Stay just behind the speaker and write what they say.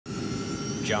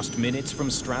Just minutes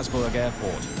from Strasbourg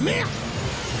Airport, an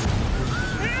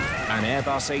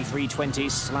Airbus A320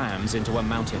 slams into a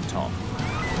mountaintop.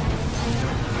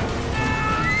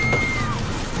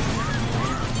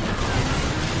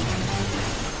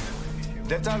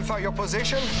 Delta Alpha, your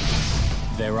position?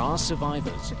 There are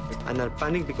survivors. And I'll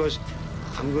panic because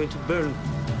I'm going to burn.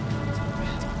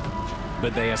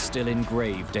 But they are still in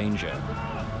grave danger.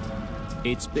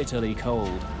 It's bitterly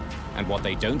cold, and what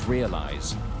they don't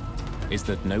realize is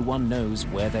that no one knows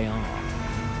where they are.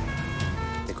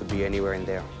 They could be anywhere in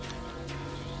there.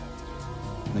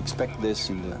 Expect this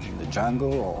in the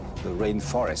jungle or the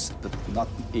rainforest, but not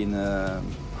in a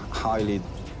highly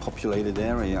populated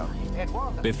area.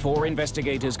 Before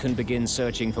investigators can begin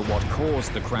searching for what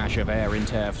caused the crash of Air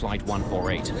Inter Flight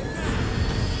 148,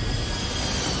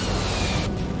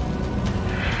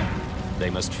 they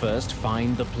must first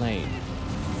find the plane.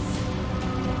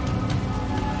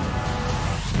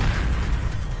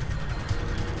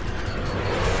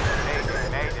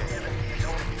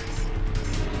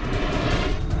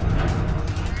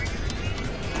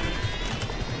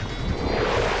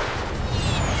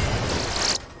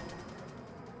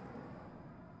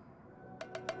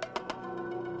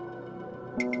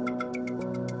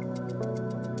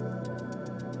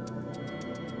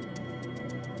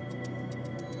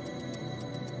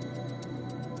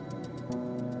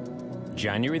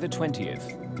 January the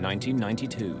 20th,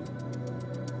 1992.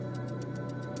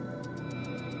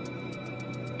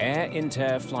 Air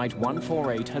Inter Flight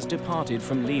 148 has departed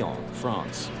from Lyon,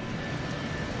 France.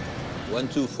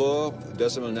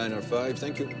 124.905,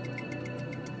 thank you.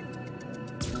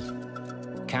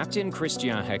 Captain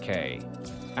Christian Hequet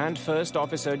and First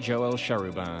Officer Joël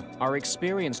Charubin are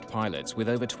experienced pilots with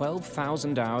over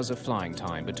 12,000 hours of flying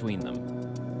time between them.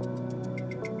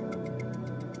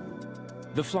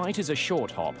 The flight is a short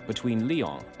hop between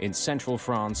Lyon in central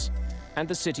France and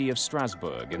the city of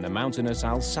Strasbourg in the mountainous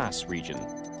Alsace region.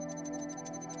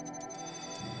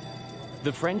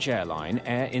 The French airline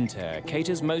Air Inter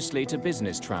caters mostly to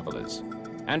business travelers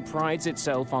and prides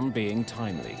itself on being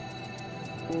timely.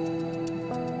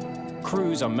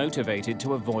 Crews are motivated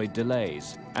to avoid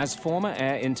delays, as former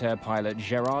Air Inter pilot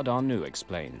Gérard Arnoux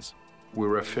explains. We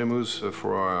were famous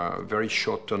for a very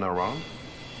short turnaround.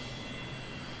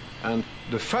 And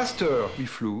the faster we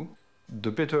flew, the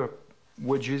better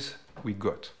wages we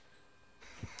got.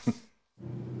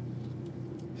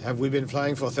 Have we been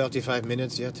flying for 35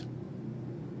 minutes yet?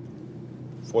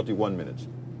 41 minutes.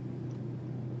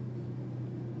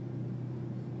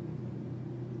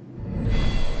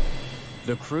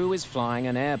 The crew is flying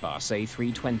an Airbus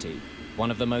A320,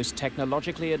 one of the most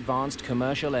technologically advanced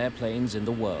commercial airplanes in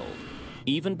the world.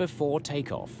 Even before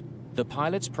takeoff, the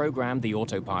pilots programmed the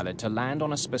autopilot to land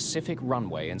on a specific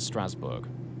runway in Strasbourg.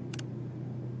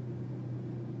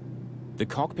 The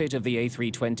cockpit of the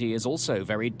A320 is also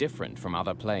very different from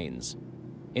other planes.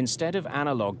 Instead of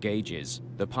analog gauges,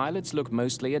 the pilots look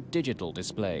mostly at digital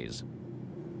displays.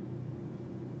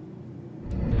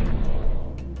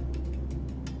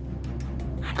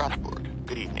 Strasbourg,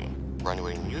 good evening.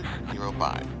 Runway News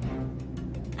 05.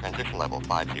 Transition level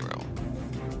 50.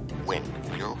 Wind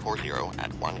 040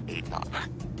 at 18 knots.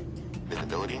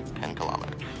 Visibility 10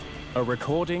 kilometers. A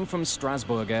recording from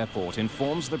Strasbourg Airport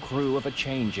informs the crew of a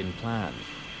change in plan.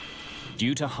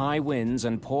 Due to high winds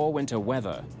and poor winter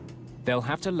weather, they'll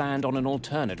have to land on an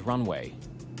alternate runway.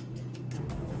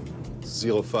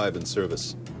 05 in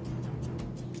service.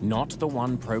 Not the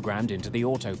one programmed into the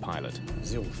autopilot.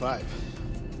 05.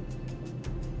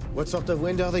 What sort of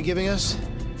wind are they giving us?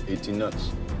 18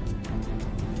 knots.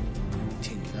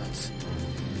 18 knots.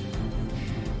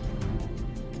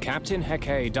 Captain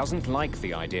Hequet doesn't like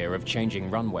the idea of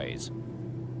changing runways.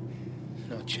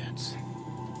 No chance.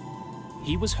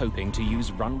 He was hoping to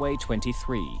use runway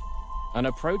 23, an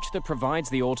approach that provides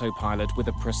the autopilot with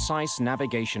a precise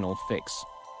navigational fix.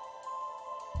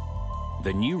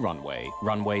 The new runway,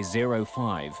 runway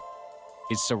 05,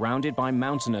 is surrounded by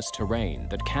mountainous terrain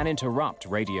that can interrupt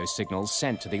radio signals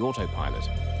sent to the autopilot.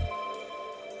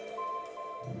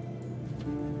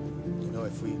 You know,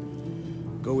 if we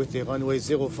go with the runway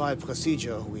 05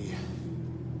 procedure, we...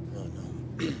 Oh,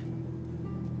 no.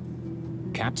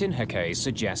 Captain Hequet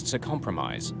suggests a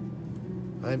compromise.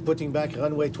 I'm putting back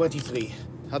runway 23.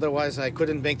 Otherwise, I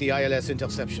couldn't make the ILS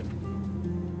interception.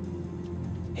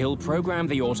 He'll program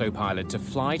the autopilot to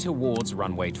fly towards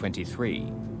runway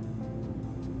 23.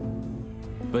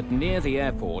 But near the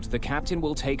airport, the captain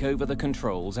will take over the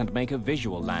controls and make a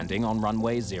visual landing on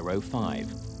runway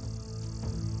 05.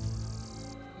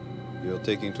 You're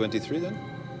taking 23 then?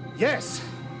 Yes!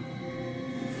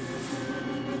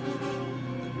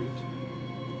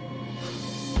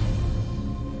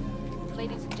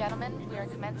 Ladies and gentlemen, we are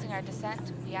commencing our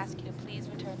descent. We ask you to please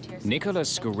return to your seats.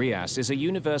 Nicholas Skouras is a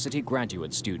university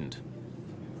graduate student.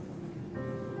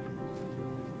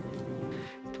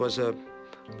 It was a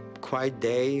quiet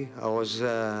day. I was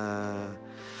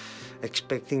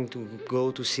expecting to go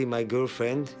to see my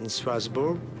girlfriend in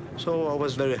Strasbourg, so I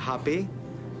was very happy.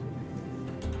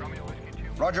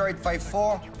 Roger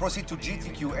 854, proceed to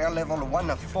GTQ air level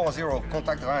 140,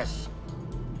 contact Reims.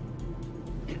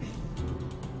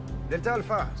 Delta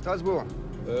Alpha, Strasbourg.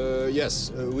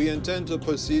 Yes, we intend to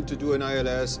proceed to do an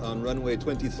ILS on runway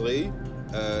 23,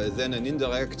 then an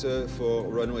indirect for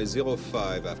runway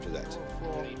 05 after that.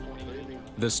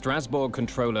 The Strasbourg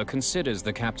controller considers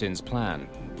the captain's plan.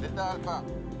 Delta Alpha.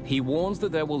 He warns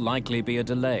that there will likely be a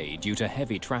delay due to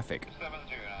heavy traffic.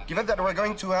 Given that we're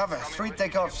going to have 3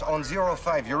 takeoffs on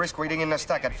 05, you risk waiting in a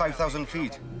stack at 5,000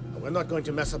 feet. We're not going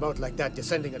to mess about like that,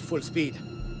 descending at full speed.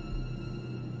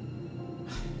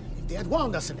 If they had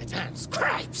warned us in advance,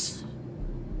 cripes!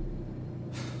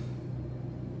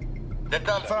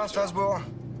 Delta Alpha, Strasbourg.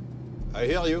 I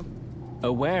hear you.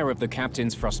 Aware of the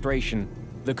captain's frustration,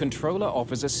 the controller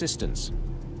offers assistance.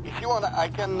 If you want, I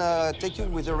can take you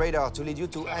with the radar to lead you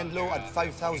to Andlo at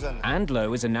 5,000.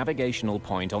 Andlo is a navigational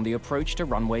point on the approach to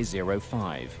runway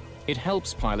 05. It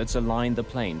helps pilots align the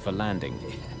plane for landing.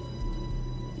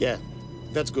 Yeah,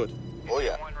 that's good. Oh,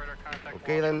 yeah.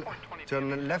 Okay, then,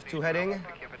 turn left to heading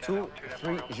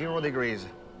 230 degrees.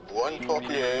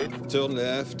 148. Turn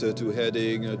left to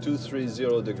heading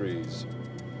 230 degrees.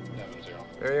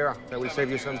 There you are. That will save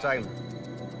you some time.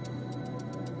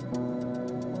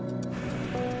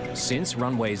 Since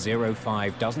runway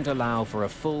 05 doesn't allow for a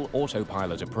full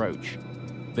autopilot approach,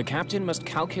 the captain must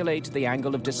calculate the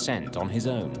angle of descent on his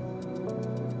own.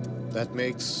 That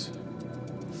makes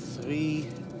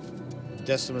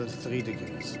 3.3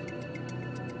 degrees.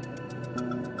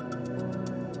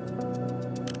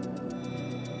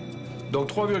 Donc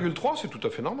 3,3, c'est tout à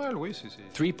fait normal, oui.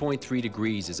 3.3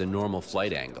 degrees is a normal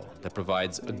flight angle that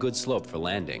provides a good slope for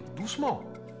landing. Doucement,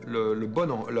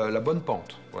 la bonne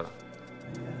pente, voilà.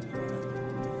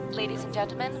 Ladies and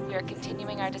gentlemen, we are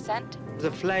continuing our descent.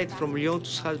 The flight from Lyon to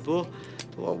Strasbourg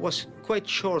was quite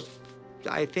short.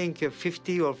 I think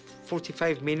 50 or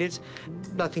 45 minutes.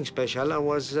 Nothing special. It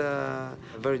was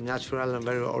very natural and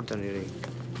very ordinary.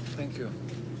 Thank you.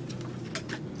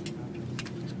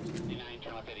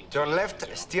 Turn left,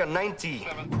 steer 90.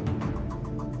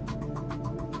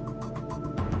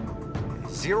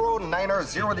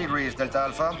 090 degrees, Delta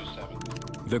Alpha.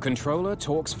 The controller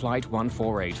talks Flight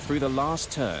 148 through the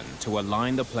last turn to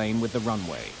align the plane with the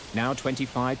runway, now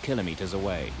 25 kilometers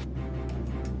away.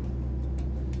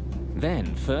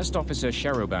 Then, First Officer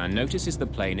Cherubin notices the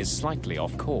plane is slightly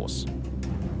off course.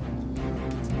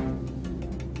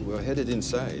 We're headed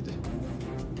inside.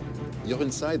 You're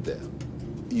inside there.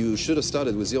 You should have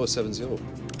started with 070.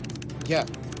 Yeah.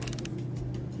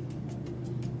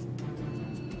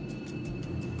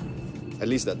 At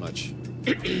least that much.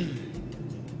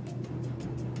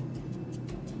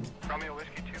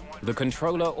 The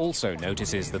controller also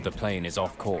notices that the plane is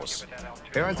off course.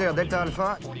 Air Inter, Delta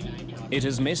Alpha. It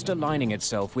has missed aligning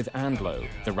itself with Andlo,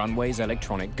 the runway's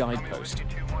electronic guidepost.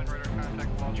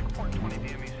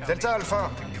 Delta Alpha,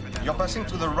 you're passing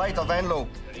to the right of Andlo.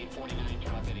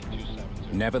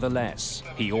 Nevertheless,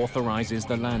 he authorizes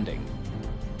the landing.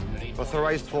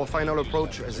 Authorized for final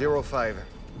approach 05.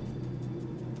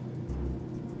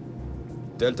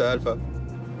 Delta Alpha.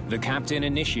 The captain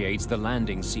initiates the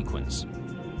landing sequence.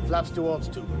 Flaps towards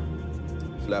 2.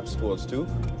 Flaps towards 2.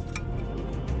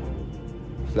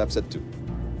 Flaps at 2.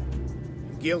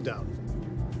 Gear down.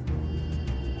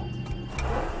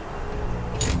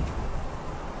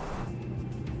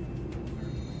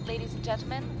 Ladies and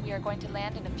gentlemen, we are going to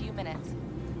land in a few minutes.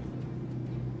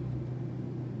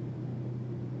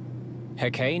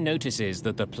 Heke notices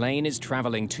that the plane is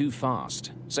traveling too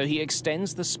fast, so he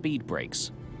extends the speed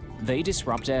brakes. They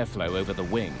disrupt airflow over the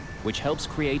wing, which helps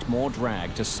create more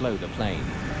drag to slow the plane.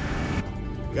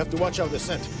 You have to watch our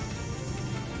descent.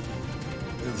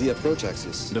 The approach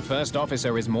axis. The first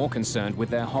officer is more concerned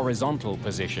with their horizontal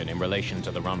position in relation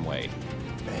to the runway.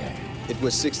 It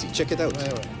was 60. Check it out.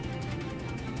 Right.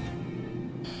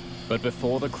 But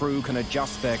before the crew can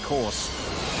adjust their course,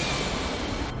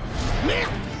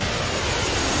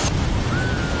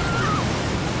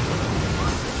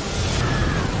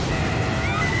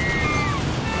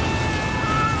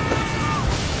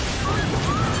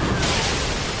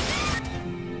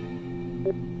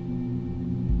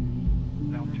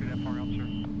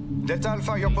 Delta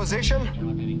Alpha, your position?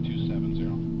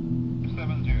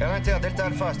 Air Inter, Delta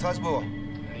Alpha, Strasbourg.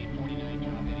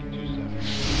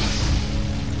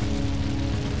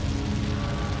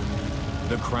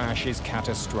 The crash is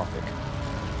catastrophic.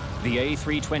 The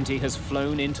A320 has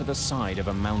flown into the side of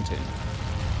a mountain.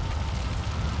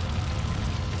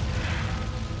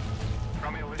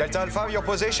 Delta Alpha, your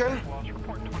position?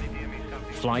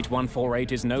 Flight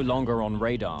 148 is no longer on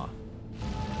radar,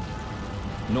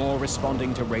 nor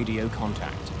responding to radio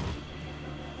contact.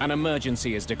 An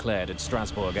emergency is declared at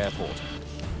Strasbourg Airport.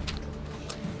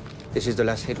 This is the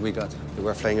last hit we got. We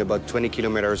were flying about 20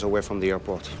 kilometers away from the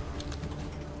airport.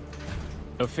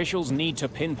 Officials need to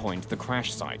pinpoint the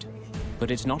crash site, but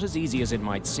it's not as easy as it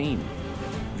might seem.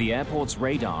 The airport's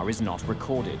radar is not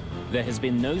recorded. There has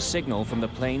been no signal from the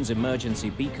plane's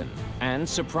emergency beacon, and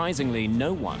surprisingly,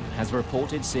 no one has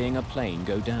reported seeing a plane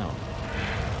go down.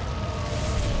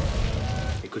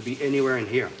 It could be anywhere in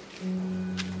here.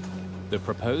 The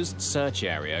proposed search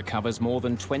area covers more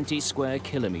than 20 square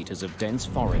kilometers of dense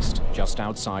forest just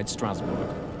outside Strasbourg.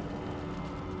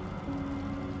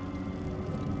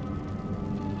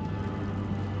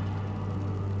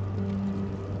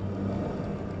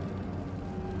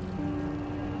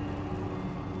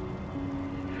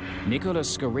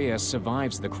 Nicolas Scorias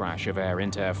survives the crash of Air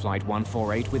Inter Flight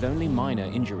 148 with only minor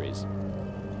injuries.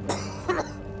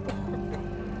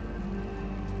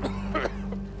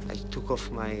 I took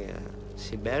off my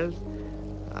seatbelt,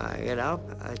 I get up,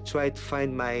 I tried to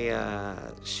find my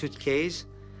suitcase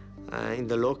in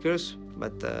the lockers,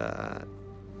 but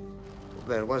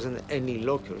there wasn't any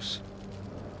lockers.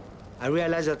 I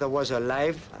realized that I was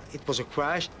alive. It was a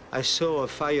crash. I saw a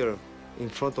fire in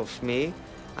front of me,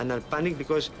 and I panicked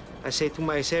because I said to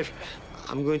myself,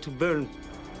 I'm going to burn.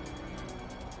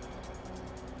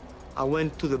 I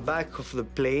went to the back of the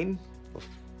plane, of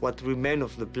what remained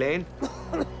of the plane.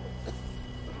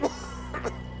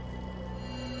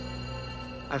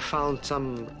 I found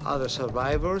some other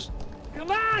survivors. Come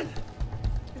on!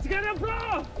 It's gonna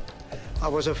blow! I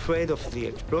was afraid of the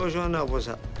explosion. I was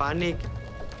panic.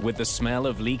 With the smell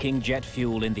of leaking jet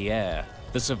fuel in the air,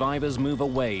 the survivors move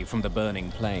away from the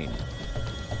burning plane.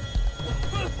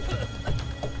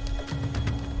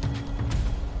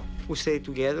 We stayed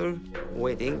together,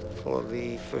 waiting for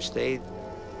the first aid.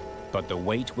 But the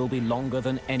wait will be longer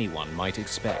than anyone might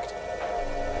expect.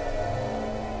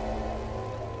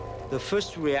 The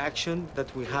first reaction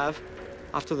that we have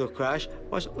after the crash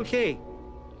was, okay,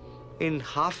 in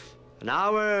half an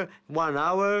hour, 1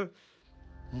 hour,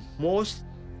 most,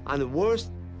 and the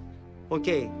worst,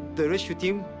 okay, the rescue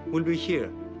team will be here.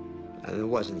 And it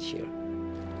wasn't here.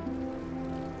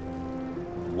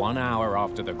 1 hour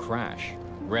after the crash,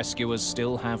 rescuers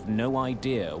still have no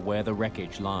idea where the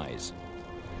wreckage lies.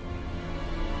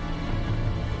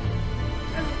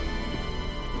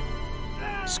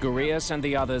 Scorias and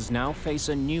the others now face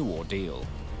a new ordeal.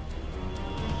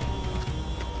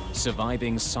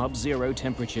 Surviving sub-zero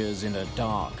temperatures in a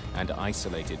dark and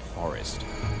isolated forest.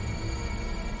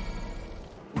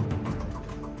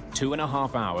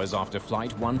 2.5 hours after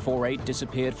Flight 148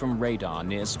 disappeared from radar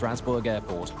near Strasbourg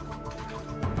Airport,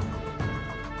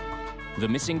 the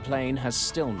missing plane has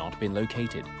still not been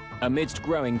located. Amidst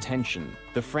growing tension,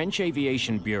 the French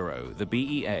Aviation Bureau, the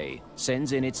BEA,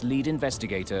 sends in its lead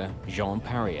investigator, Jean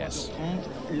Pariès.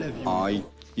 I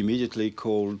immediately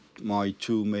called my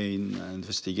two main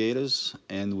investigators,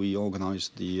 and we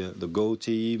organized the GO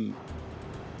team,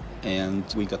 and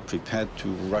we got prepared to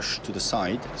rush to the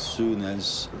site as soon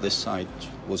as this site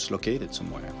was located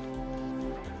somewhere.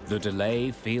 The delay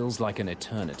feels like an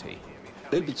eternity.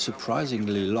 A little bit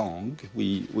surprisingly long.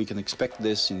 We can expect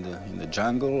this in the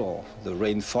jungle or the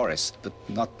rainforest, but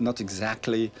not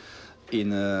exactly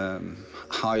in a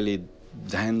highly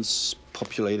dense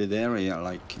populated area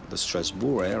like the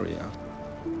Strasbourg area.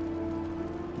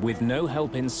 With no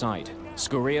help in sight,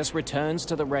 Scorias returns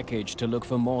to the wreckage to look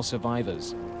for more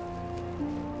survivors.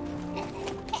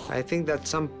 I think that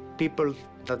some people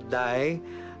that die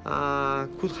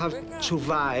could have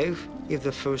survived if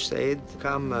the first aid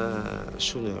come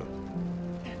sooner.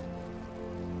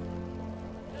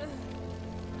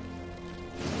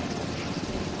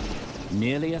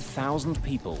 Nearly 1,000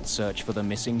 people search for the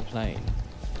missing plane.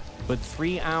 But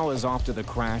 3 hours after the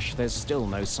crash, there's still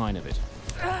no sign of it.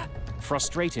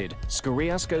 Frustrated,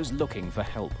 Scorias goes looking for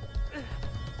help.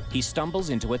 He stumbles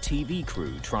into a TV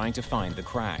crew trying to find the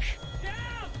crash.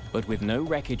 But with no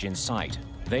wreckage in sight,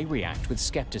 they react with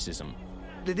skepticism.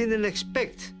 They didn't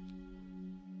expect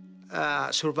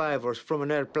survivors from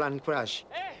an airplane crash.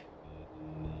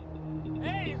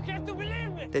 Hey, you have to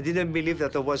believe me! They didn't believe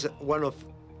that I was one of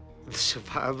the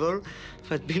survivors,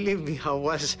 but believe me, I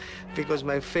was, because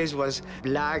my face was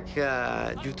black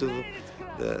due to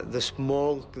the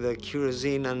smoke, the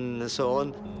kerosene, and so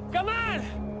on. Come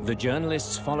on! The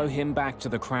journalists follow him back to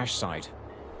the crash site.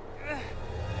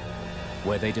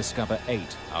 where they discover 8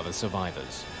 other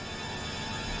survivors.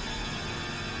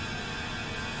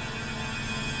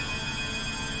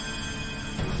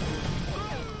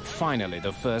 Finally,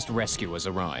 the first rescuers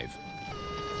arrive.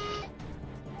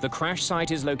 The crash site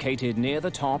is located near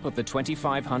the top of the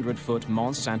 2,500-foot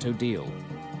Mont Saint-Odile,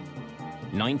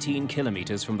 19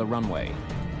 kilometers from the runway.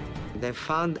 They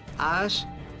found us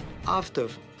after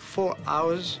 4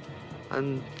 hours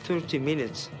and 30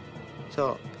 minutes.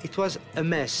 So it was a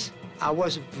mess. I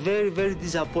was very, very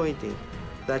disappointed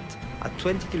that at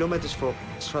 20 kilometers from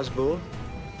Strasbourg,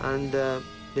 and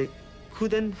they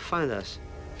couldn't find us.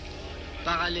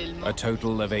 A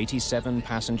total of 87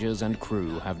 passengers and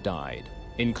crew have died,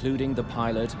 including the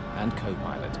pilot and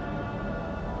co-pilot.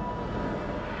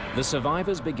 The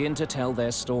survivors begin to tell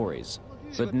their stories,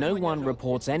 but no one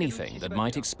reports anything that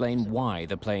might explain why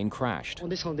the plane crashed.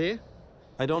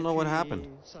 I don't know what happened.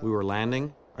 We were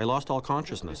landing. I lost all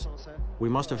consciousness. We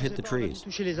must have hit the trees.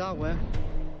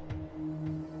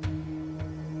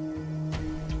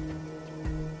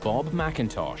 Bob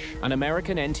McIntosh, an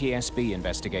American NTSB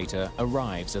investigator,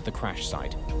 arrives at the crash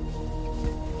site.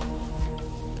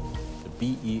 The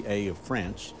BEA of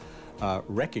France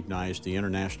recognized the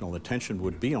international attention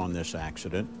would be on this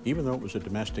accident, even though it was a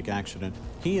domestic accident.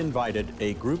 He invited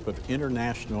a group of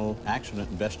international accident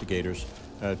investigators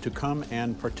to come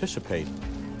and participate.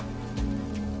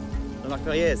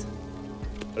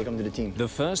 Welcome to the team. The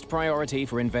first priority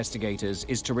for investigators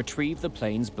is to retrieve the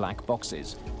plane's black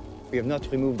boxes. We have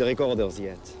not removed the recorders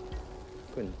yet.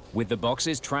 Good. With the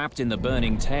boxes trapped in the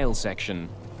burning tail section,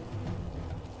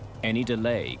 any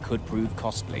delay could prove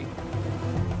costly.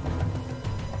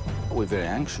 We're very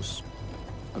anxious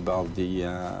about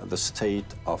the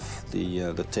state of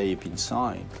the tape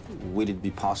inside. Will it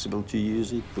be possible to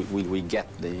use it? Will we get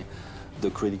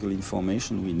the critical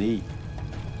information we need?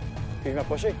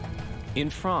 In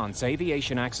France,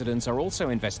 aviation accidents are also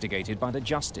investigated by the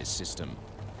justice system.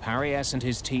 Parias and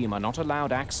his team are not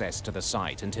allowed access to the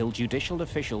site until judicial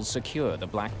officials secure the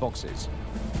black boxes.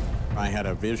 I had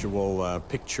a visual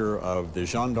picture of the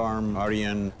gendarme,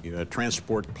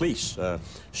 transport police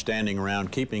standing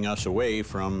around keeping us away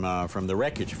from the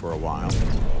wreckage for a while.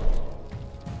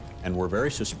 And we're very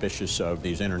suspicious of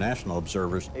these international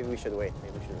observers. Maybe we should wait.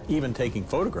 Maybe we should wait. Even taking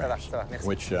photographs,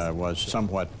 which was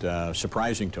somewhat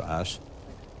surprising to us.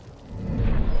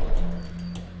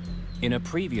 In a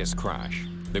previous crash,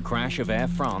 the crash of Air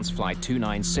France Flight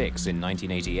 296 in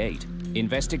 1988,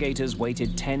 investigators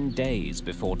waited 10 days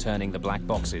before turning the black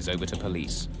boxes over to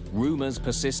police. Rumors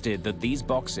persisted that these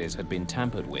boxes had been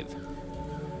tampered with.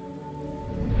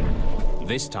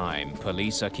 This time,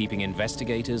 police are keeping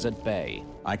investigators at bay.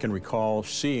 I can recall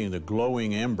seeing the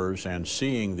glowing embers and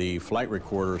seeing the flight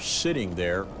recorder sitting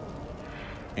there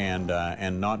and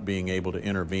not being able to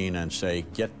intervene and say,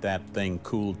 get that thing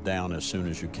cooled down as soon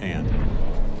as you can.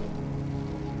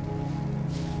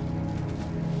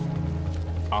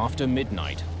 After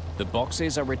midnight, the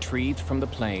boxes are retrieved from the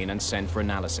plane and sent for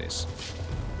analysis.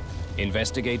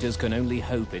 Investigators can only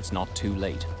hope it's not too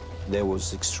late. They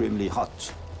was extremely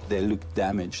hot. They looked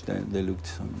damaged, they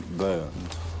looked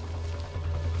burned.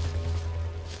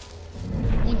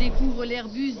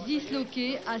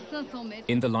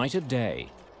 In the light of day,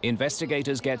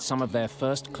 investigators get some of their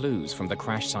first clues from the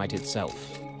crash site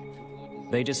itself.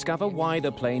 They discover why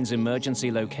the plane's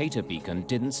emergency locator beacon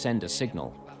didn't send a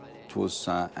signal. It was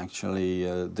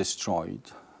actually destroyed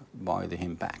by the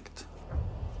impact.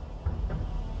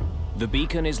 The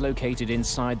beacon is located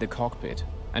inside the cockpit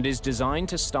and is designed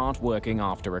to start working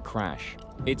after a crash.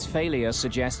 Its failure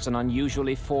suggests an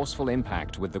unusually forceful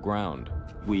impact with the ground.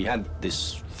 We had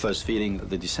this first feeling that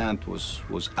the descent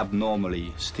was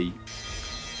abnormally steep.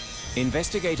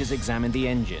 Investigators examine the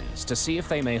engines to see if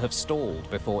they may have stalled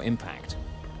before impact.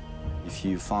 If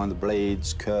you find the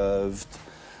blades curved,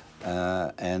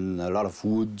 and a lot of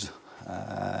wood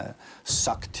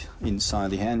sucked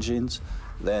inside the engines,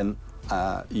 then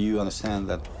you understand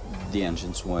that the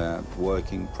engines were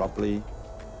working properly.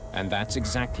 And that's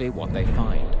exactly what they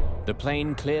find. The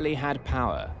plane clearly had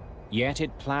power, yet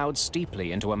it plowed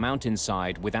steeply into a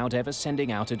mountainside without ever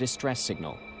sending out a distress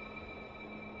signal.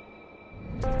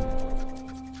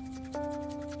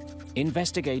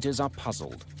 Investigators are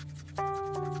puzzled.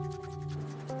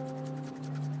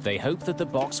 They hope that the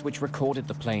box which recorded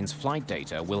the plane's flight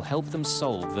data will help them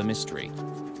solve the mystery.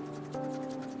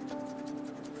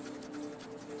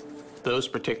 Those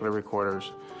particular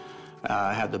recorders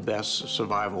had the best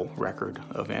survival record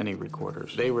of any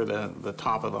recorders. They were the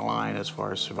top of the line as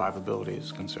far as survivability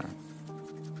is concerned.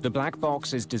 The black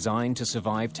box is designed to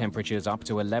survive temperatures up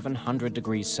to 1100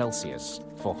 degrees Celsius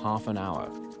for half an hour.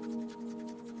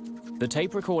 The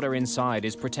tape recorder inside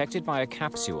is protected by a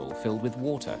capsule filled with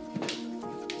water.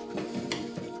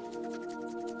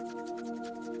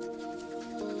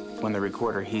 When the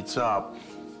recorder heats up,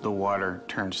 the water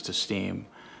turns to steam,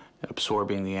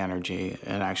 absorbing the energy,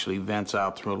 and actually vents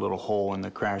out through a little hole in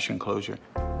the crash enclosure.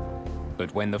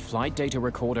 But when the flight data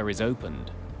recorder is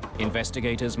opened,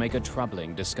 investigators make a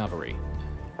troubling discovery.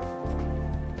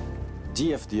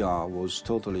 The FDR was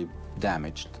totally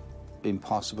damaged.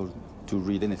 Impossible to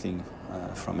read anything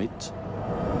from it.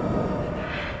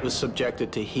 It was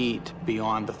subjected to heat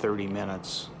beyond the 30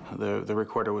 minutes. The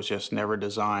recorder was just never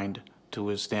designed to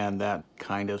withstand that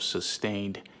kind of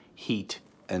sustained heat.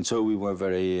 And so we were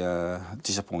very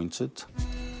disappointed.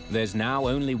 There's now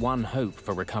only one hope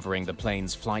for recovering the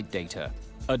plane's flight data,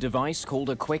 a device called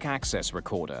a Quick Access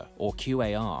Recorder, or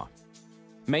QAR.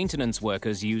 Maintenance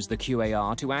workers use the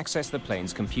QAR to access the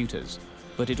plane's computers,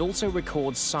 but it also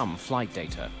records some flight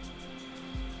data.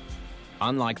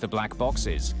 Unlike the black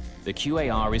boxes, the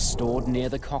QAR is stored near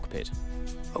the cockpit.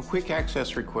 Quick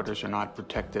access recorders are not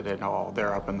protected at all.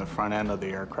 They're up in the front end of the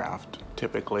aircraft,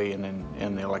 typically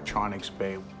in the electronics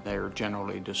bay. They're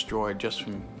generally destroyed just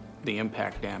from the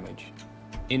impact damage.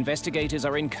 Investigators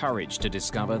are encouraged to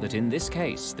discover that in this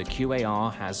case, the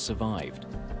QAR has survived.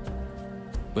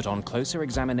 But on closer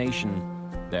examination,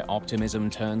 their optimism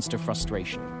turns to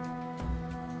frustration.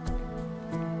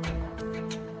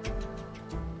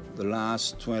 The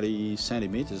last 20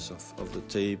 centimeters of the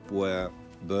tape were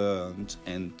burned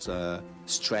and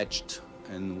stretched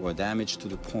and were damaged to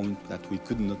the point that we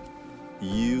could not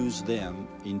use them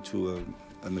into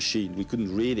a machine. We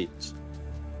couldn't read it.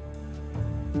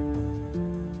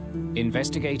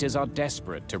 Investigators are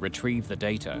desperate to retrieve the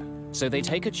data, so they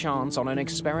take a chance on an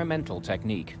experimental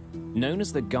technique. Known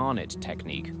as the garnet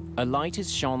technique, a light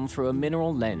is shone through a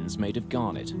mineral lens made of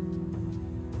garnet.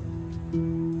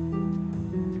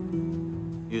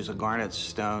 Use a garnet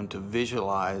stone to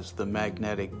visualize the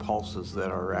magnetic pulses that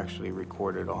are actually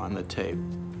recorded on the tape.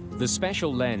 The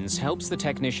special lens helps the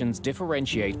technicians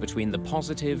differentiate between the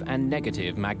positive and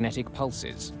negative magnetic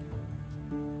pulses,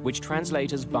 which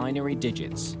translate as binary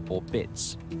digits, or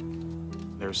bits.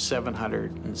 There's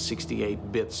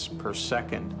 768 bits per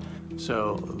second,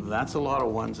 so that's a lot of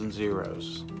ones and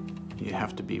zeros. You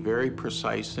have to be very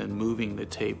precise in moving the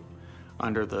tape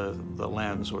under the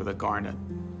lens or the garnet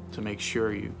to make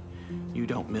sure you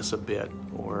don't miss a bit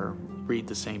or read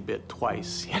the same bit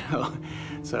twice, you know?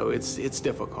 So it's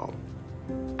difficult.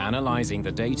 Analyzing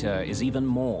the data is even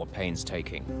more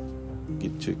painstaking.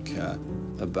 It took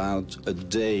about a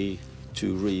day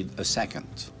to read a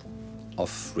second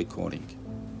of recording.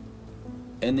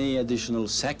 Any additional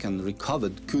second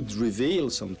recovered could reveal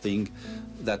something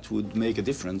that would make a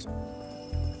difference.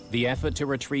 The effort to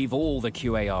retrieve all the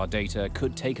QAR data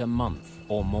could take a month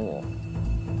or more.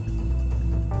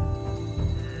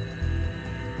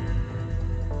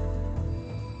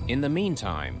 In the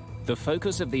meantime, the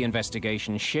focus of the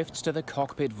investigation shifts to the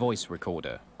cockpit voice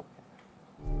recorder.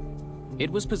 It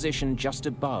was positioned just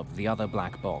above the other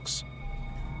black box.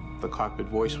 The cockpit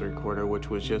voice recorder, which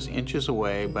was just inches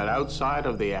away, but outside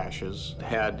of the ashes,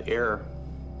 had air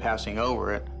passing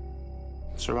over it,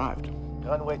 survived.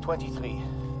 Runway 23.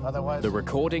 Otherwise... The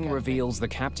recording reveals the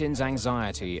captain's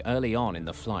anxiety early on in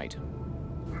the flight.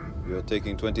 You're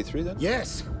taking 23 then?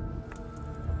 Yes!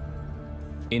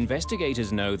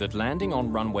 Investigators know that landing on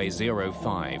runway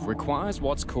 05 requires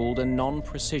what's called a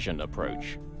non-precision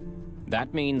approach.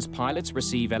 That means pilots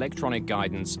receive electronic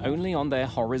guidance only on their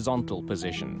horizontal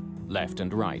position, left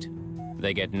and right.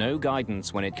 They get no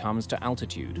guidance when it comes to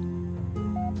altitude.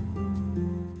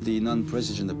 The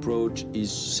non-precision approach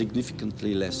is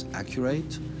significantly less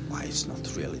accurate. Why, it's not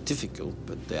really difficult,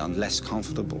 but they are less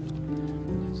comfortable.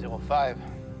 05.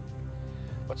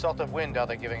 What sort of wind are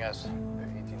they giving us?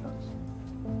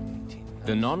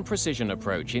 The non-precision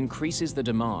approach increases the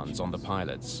demands on the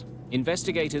pilots.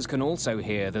 Investigators can also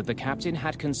hear that the captain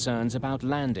had concerns about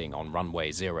landing on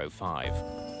runway 05.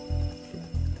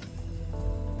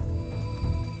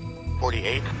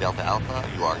 48, Delta Alpha,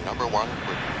 you are number 1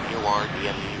 with VOR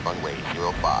DME runway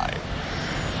 05.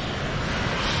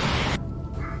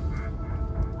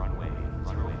 Runway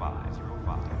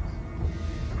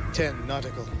 05. 10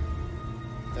 nautical.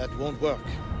 That won't work.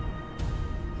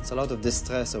 It's a lot of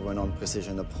distress over a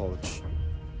non-precision approach.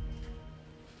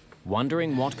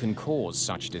 Wondering what can cause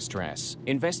such distress,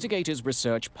 investigators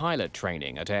research pilot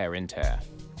training at Air Inter.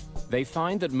 They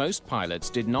find that most pilots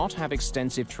did not have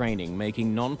extensive training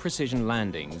making non-precision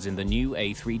landings in the new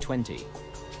A320.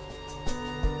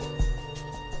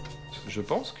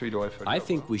 I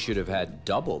think we should have had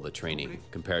double the training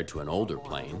compared to an older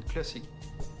plane.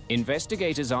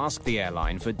 Investigators asked the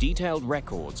airline for detailed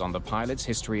records on the pilot's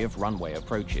history of runway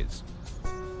approaches.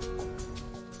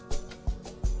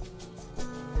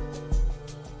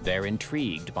 They're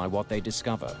intrigued by what they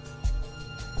discover.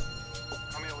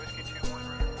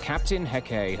 Captain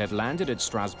Heke had landed at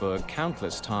Strasbourg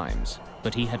countless times,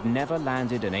 but he had never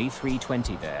landed an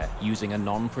A320 there using a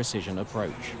non-precision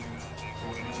approach.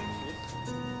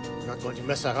 I'm not going to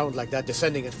mess around like that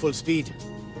descending at full speed.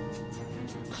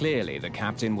 Clearly, the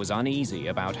captain was uneasy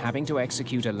about having to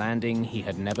execute a landing he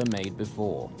had never made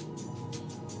before.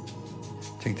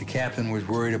 I think the captain was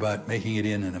worried about making it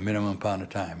in a minimum amount of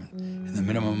time, in the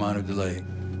minimum amount of delay.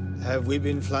 Have we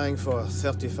been flying for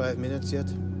 35 minutes yet?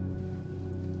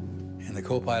 And the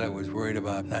co-pilot was worried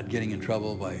about not getting in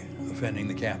trouble by offending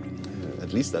the captain.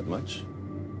 At least that much.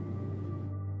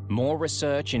 More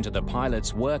research into the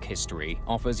pilot's work history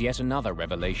offers yet another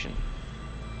revelation.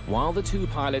 While the two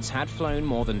pilots had flown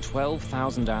more than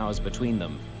 12,000 hours between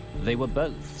them, they were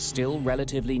both still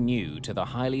relatively new to the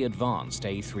highly advanced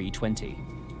A320.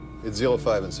 It's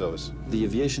 05 in service. The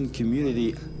aviation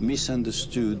community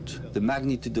misunderstood the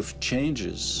magnitude of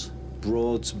changes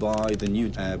brought by the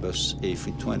new Airbus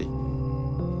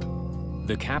A320.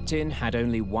 The captain had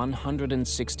only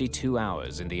 162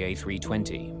 hours in the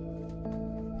A320,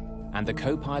 and the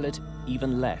co-pilot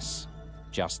even less,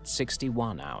 just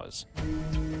 61 hours.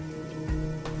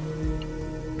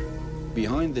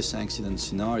 Behind this accident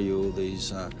scenario,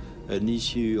 there's an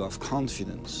issue of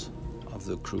confidence of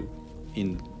the crew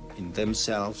in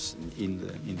themselves, in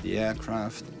the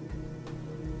aircraft.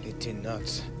 18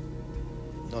 knots.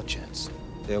 No chance.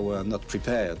 They were not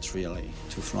prepared, really,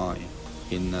 to fly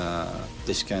in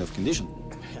this kind of condition.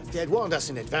 If they had warned us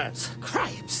in advance,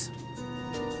 cripes!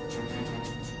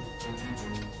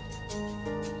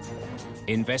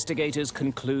 Investigators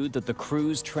conclude that the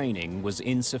crew's training was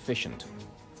insufficient.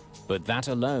 But that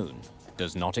alone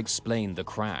does not explain the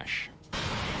crash.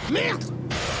 Merde!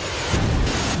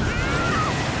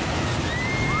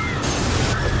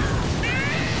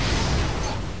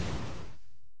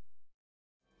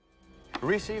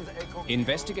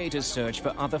 Investigators search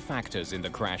for other factors in the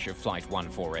crash of Flight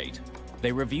 148.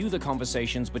 They review the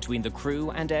conversations between the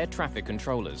crew and air traffic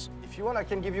controllers. If you want, I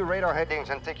can give you radar headings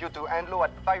and take you to Anlo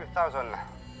at 5,000.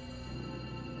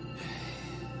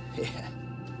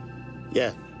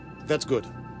 Yeah, that's good.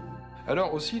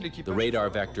 The radar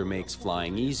vector makes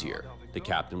flying easier. The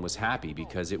captain was happy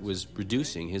because it was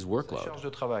reducing his workload.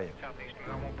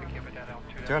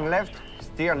 Turn left,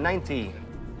 steer 90.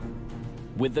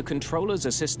 With the controller's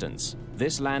assistance,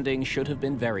 this landing should have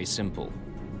been very simple.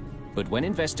 But when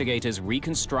investigators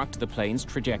reconstruct the plane's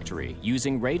trajectory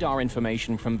using radar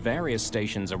information from various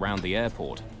stations around the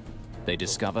airport, they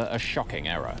discover a shocking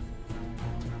error.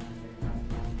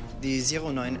 The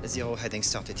 090 heading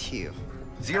started here.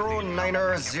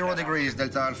 090, 0 degrees,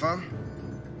 Delta Alpha.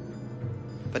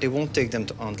 But it won't take them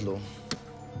to Andlo.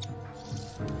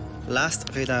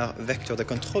 Last radar vector the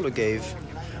controller gave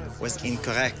was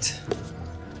incorrect.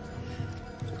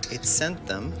 It sent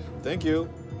them... Thank you.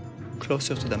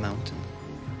 ...closer to the mountain.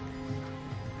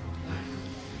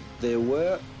 They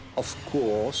were, of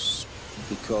course,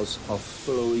 because of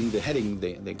following the heading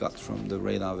they got from the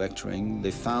radar vectoring,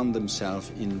 they found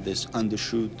themselves in this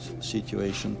undershoot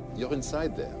situation. You're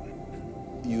inside there.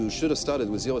 You should have started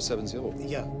with 070.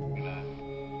 Yeah.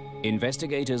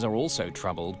 Investigators are also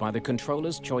troubled by the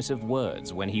controller's choice of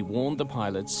words when he warned the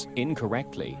pilots,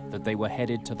 incorrectly, that they were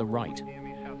headed to the right.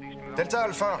 Delta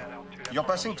Alpha, you're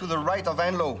passing to the right of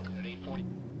Anlo.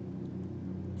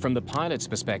 From the pilot's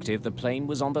perspective, the plane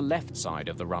was on the left side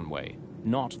of the runway,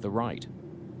 not the right.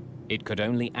 It could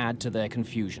only add to their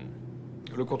confusion.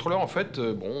 Le contrôleur, en fait,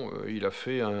 il a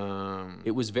fait un...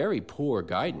 It was very poor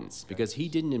guidance because he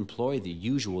didn't employ the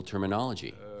usual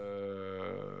terminology.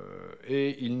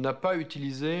 Et il n'a pas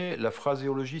utilisé la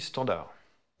phraséologie standard.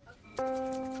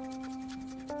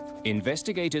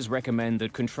 Investigators recommend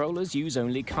that controllers use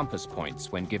only compass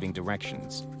points when giving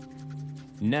directions.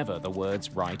 Never the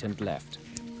words right and left.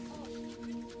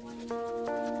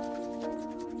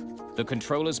 The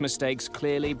controller's mistakes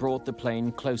clearly brought the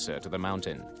plane closer to the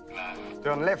mountain.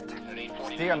 Turn left,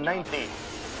 steer 90.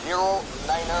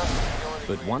 090.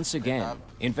 But once again,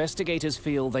 investigators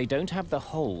feel they don't have the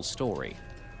whole story.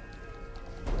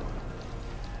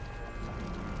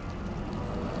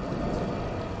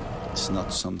 It's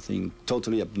not something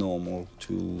totally abnormal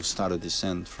to start a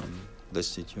descent from this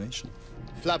situation.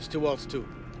 Flaps towards 2.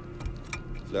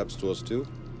 Flaps towards 2.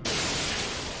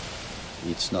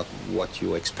 It's not what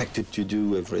you expected to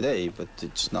do every day, but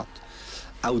it's not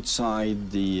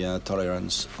outside the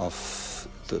tolerance of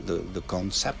the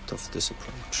concept of this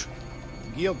approach.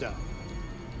 Gear down.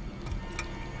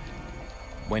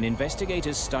 When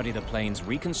investigators study the plane's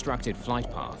reconstructed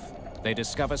flight path, they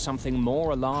discover something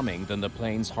more alarming than the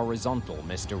plane's horizontal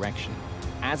misdirection.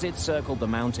 As it circled the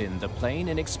mountain, the plane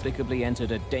inexplicably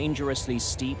entered a dangerously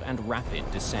steep and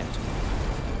rapid descent.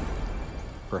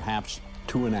 Perhaps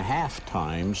 2.5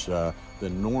 times the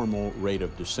normal rate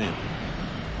of descent.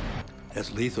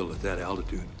 That's lethal at that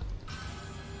altitude.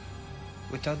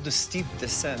 Without the steep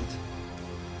descent,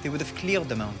 they would have cleared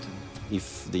the mountain.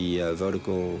 If the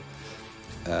vertical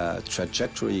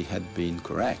trajectory had been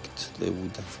correct, they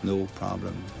would have no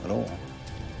problem at all.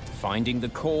 Finding the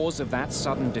cause of that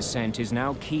sudden descent is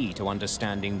now key to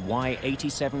understanding why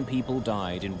 87 people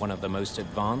died in one of the most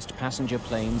advanced passenger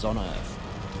planes on Earth.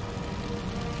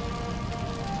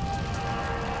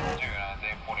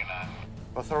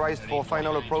 Authorized for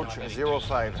final approach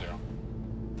 05.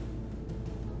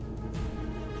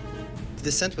 The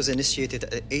descent was initiated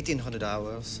at 1800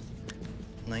 hours,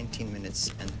 19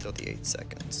 minutes and 38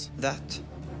 seconds. That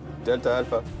Delta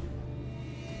Alpha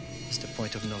is the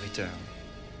point of no return.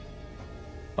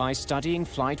 By studying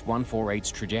Flight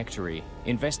 148's trajectory,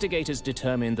 investigators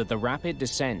determined that the rapid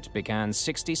descent began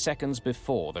 60 seconds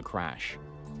before the crash.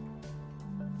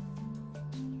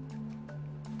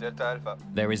 Delta Alpha.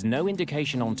 There is no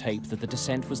indication on tape that the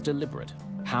descent was deliberate.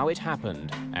 How it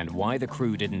happened and why the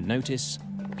crew didn't notice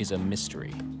is a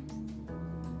mystery.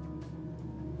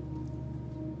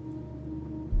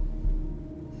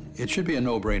 It should be a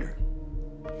no-brainer.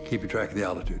 Keep track of the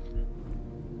altitude.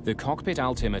 The cockpit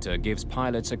altimeter gives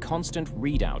pilots a constant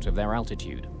readout of their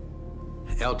altitude.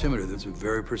 Altimeter, that's a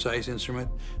very precise instrument.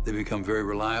 They become very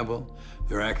reliable.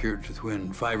 They're accurate to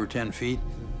within 5 or 10 feet.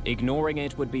 Ignoring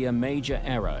it would be a major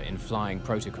error in flying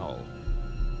protocol.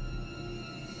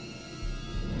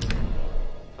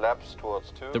 Flaps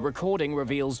towards 2. The recording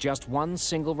reveals just one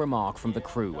single remark from the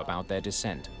crew about their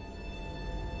descent.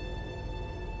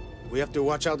 We have to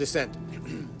watch our descent.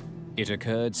 It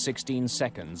occurred 16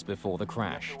 seconds before the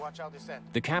crash.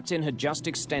 The captain had just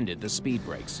extended the speed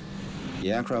brakes.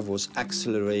 The aircraft was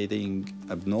accelerating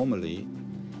abnormally.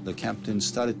 The captain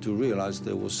started to realize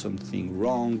there was something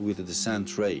wrong with the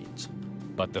descent rate.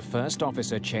 But the first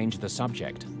officer changed the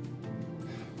subject.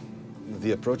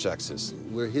 The approach axis.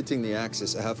 We're hitting the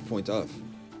axis a half point off.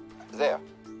 There.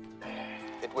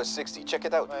 It was 60. Check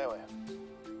it out.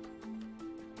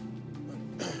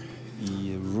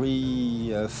 He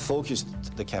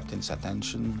refocused the captain's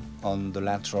attention on the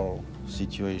lateral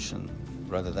situation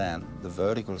rather than the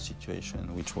vertical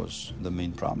situation, which was the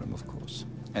main problem, of course.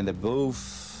 And they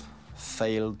both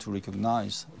failed to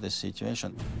recognize this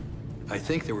situation. I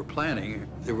think they were planning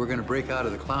that we're going to break out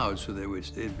of the clouds so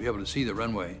they'd be able to see the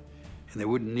runway, and they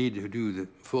wouldn't need to do the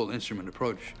full instrument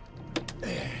approach.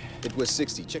 It was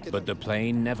 60. Check it. But the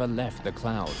plane never left the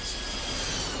clouds.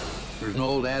 There's an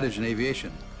old adage in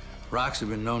aviation. Rocks have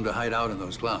been known to hide out in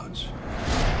those clouds.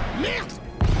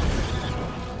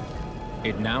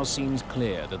 It now seems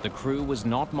clear that the crew was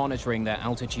not monitoring their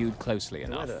altitude closely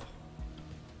enough.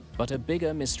 But a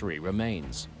bigger mystery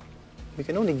remains. We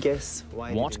can only guess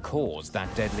why. What caused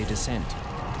that deadly descent?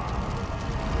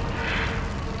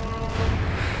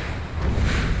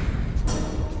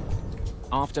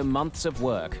 After months of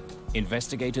work,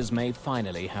 investigators may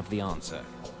finally have the answer.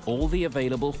 All the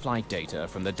available flight data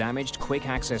from the damaged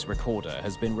quick-access recorder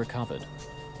has been recovered.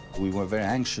 We were very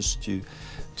anxious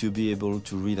to be able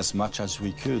to read as much as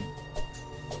we could.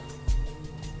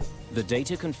 The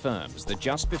data confirms that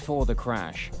just before the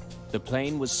crash, the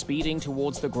plane was speeding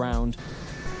towards the ground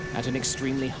at an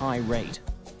extremely high rate,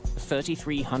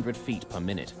 3,300 feet per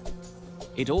minute.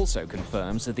 It also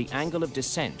confirms that the angle of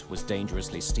descent was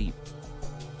dangerously steep,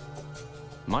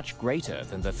 much greater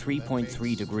than the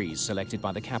 3.3 degrees selected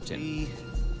by the captain.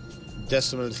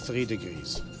 3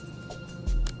 degrees.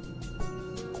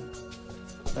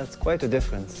 That's quite a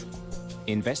difference.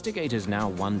 Investigators now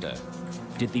wonder,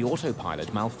 did the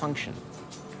autopilot malfunction?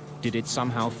 Did it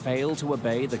somehow fail to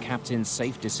obey the captain's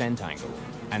safe descent angle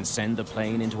and send the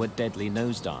plane into a deadly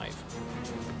nosedive?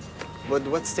 But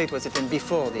what state was it in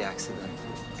before the accident?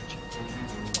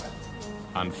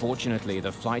 Unfortunately,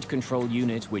 the flight control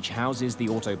unit which houses the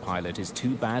autopilot is too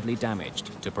badly damaged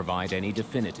to provide any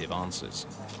definitive answers.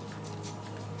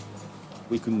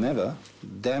 We could never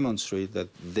demonstrate that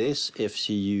this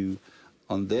FCU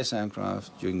on this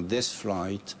aircraft during this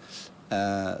flight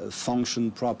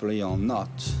functioned properly or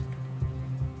not.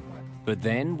 But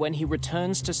then, when he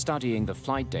returns to studying the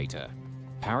flight data,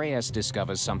 Paris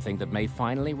discovers something that may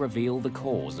finally reveal the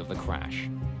cause of the crash.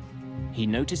 He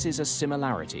notices a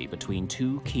similarity between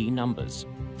two key numbers: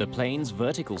 the plane's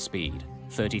vertical speed,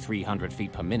 3,300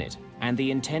 feet per minute, and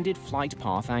the intended flight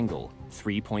path angle,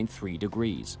 3.3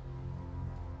 degrees.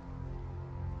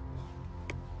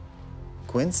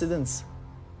 Coincidence?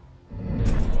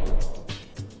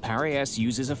 Paris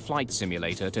uses a flight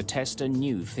simulator to test a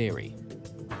new theory.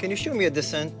 Can you show me a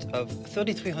descent of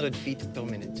 3,300 feet per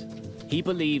minute? He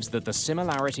believes that the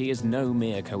similarity is no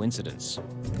mere coincidence.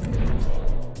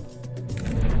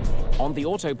 On the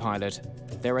autopilot,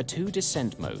 there are two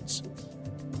descent modes: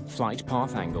 flight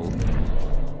path angle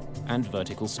and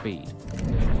vertical speed.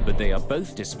 But they are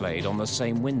both displayed on the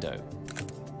same window.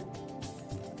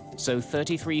 So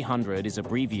 3,300 is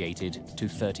abbreviated to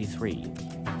 33.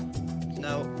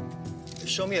 Now,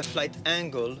 show me a flight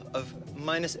angle of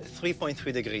minus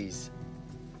 3.3 degrees.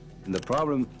 The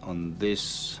problem on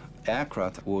this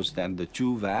aircraft was that the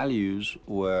two values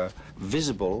were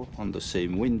visible on the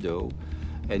same window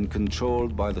and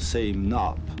controlled by the same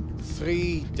knob.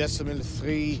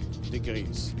 3.3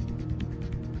 degrees.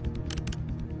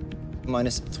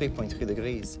 Minus 3.3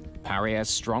 degrees. Paris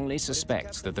strongly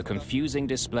suspects that the confusing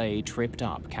display tripped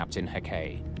up Captain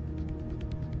Hackey.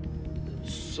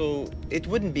 So it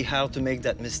wouldn't be hard to make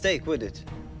that mistake, would it?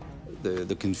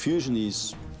 The confusion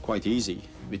is quite easy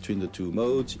between the two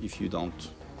modes if you don't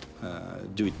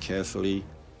do it carefully.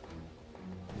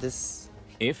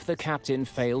 If the captain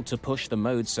failed to push the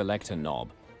mode selector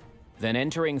knob, then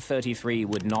entering 33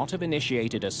 would not have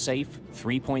initiated a safe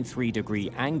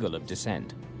 3.3-degree angle of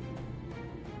descent.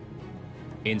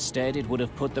 Instead, it would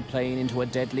have put the plane into a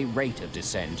deadly rate of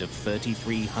descent of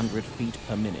 3,300 feet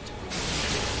per minute.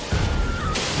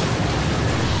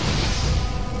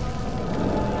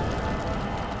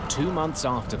 Two months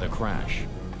after the crash,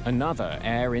 another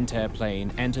Air Inter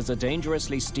plane enters a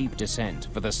dangerously steep descent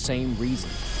for the same reason.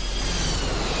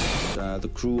 The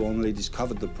crew only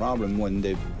discovered the problem when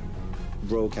they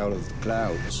broke out of the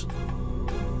clouds.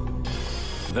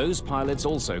 Those pilots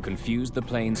also confused the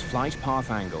plane's flight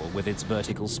path angle with its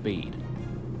vertical speed.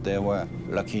 They were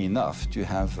lucky enough to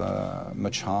have a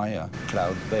much higher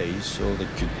cloud base, so they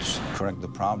could correct the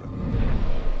problem.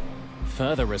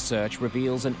 Further research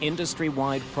reveals an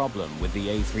industry-wide problem with the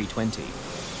A320.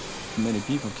 Many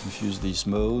people confuse these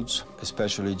modes,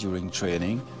 especially during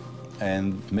training,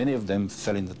 and many of them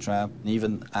fell in the trap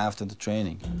even after the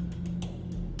training.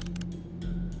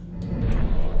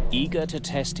 Eager to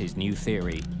test his new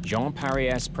theory, Jean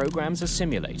Paris programs a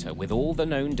simulator with all the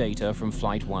known data from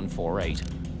Flight 148.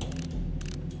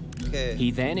 Okay.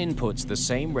 He then inputs the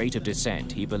same rate of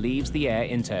descent he believes the Air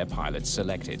Inter pilots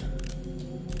selected.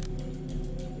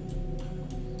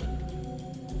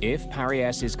 If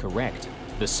Paris is correct,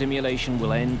 the simulation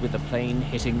will end with the plane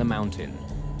hitting the mountain.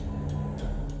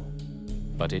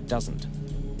 But it doesn't.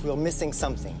 We're missing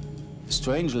something.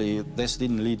 Strangely, this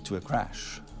didn't lead to a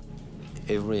crash.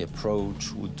 Every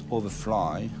approach would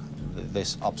overfly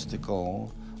this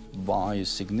obstacle by a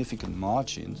significant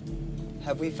margin.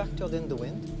 Have we factored in the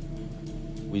wind?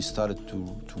 We started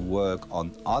to work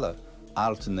on other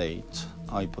alternate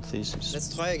hypotheses.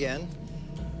 Let's try again,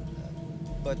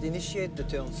 but initiate the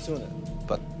turn sooner.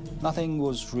 But nothing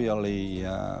was really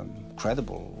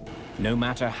credible. No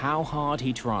matter how hard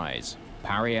he tries,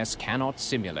 Paris cannot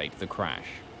simulate the crash.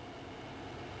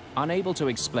 Unable to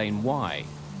explain why,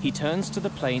 he turns to the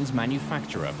plane's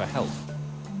manufacturer for help.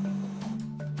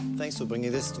 Thanks for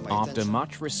bringing this to my After attention.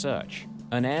 much research,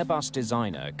 an Airbus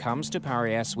designer comes to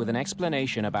Paris with an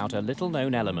explanation about a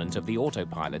little-known element of the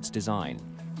autopilot's design.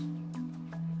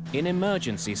 In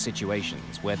emergency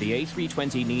situations where the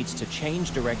A320 needs to change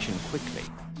direction quickly,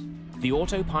 the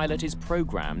autopilot is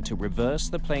programmed to reverse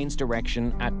the plane's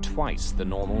direction at twice the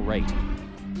normal rate.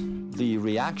 The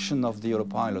reaction of the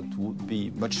autopilot would be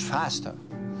much faster.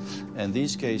 And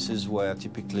these cases were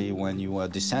typically when you were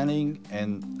descending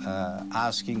and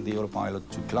asking the autopilot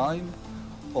to climb,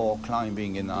 or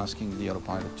climbing and asking the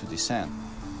autopilot to descend.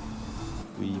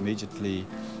 We immediately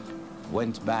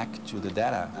went back to the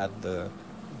data at the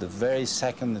very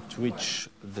second at which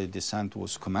the descent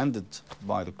was commanded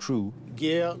by the crew.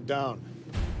 Gear down.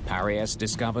 Paris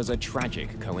discovers a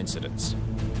tragic coincidence.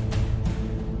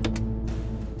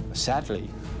 Sadly,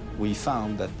 we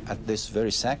found that at this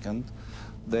very second,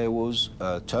 there was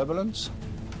turbulence.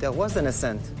 There was an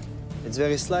ascent. It's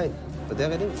very slight, but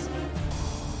there it is.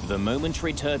 The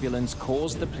momentary turbulence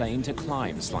caused the plane to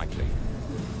climb slightly.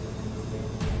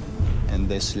 And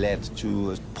this led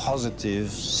to a positive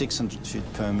 600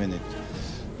 feet per minute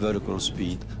vertical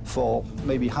speed for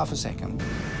maybe half a second.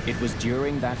 It was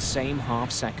during that same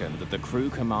half second that the crew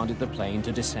commanded the plane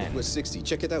to descend. It was 60,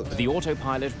 check it out. The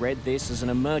autopilot read this as an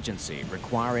emergency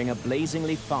requiring a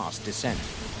blazingly fast descent.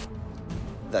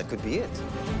 That could be it.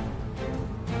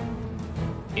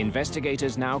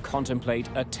 Investigators now contemplate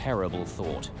a terrible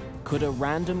thought. Could a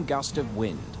random gust of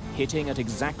wind, hitting at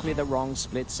exactly the wrong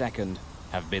split second,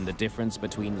 have been the difference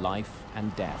between life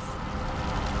and death.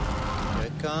 Here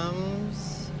it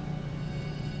comes.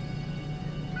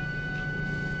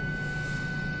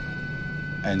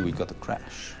 And we got a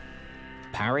crash.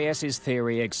 Parias's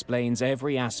theory explains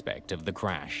every aspect of the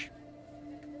crash.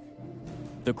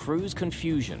 The crew's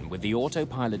confusion with the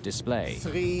autopilot display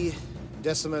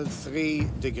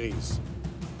 3.3 degrees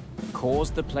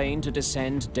caused the plane to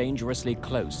descend dangerously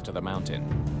close to the mountain.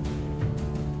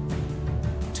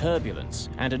 Turbulence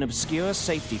and an obscure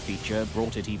safety feature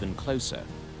brought it even closer.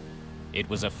 It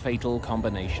was a fatal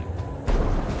combination.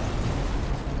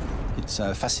 It's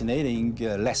a fascinating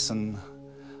lesson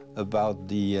about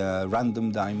the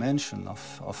random dimension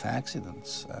of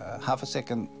accidents. Half a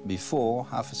second before,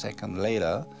 half a second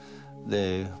later,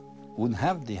 they wouldn't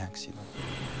have the accident.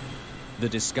 The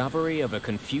discovery of a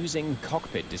confusing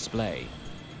cockpit display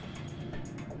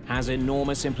has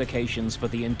enormous implications for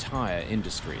the entire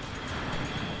industry.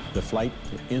 The flight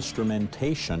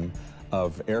instrumentation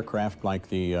of aircraft like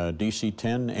the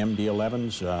DC-10,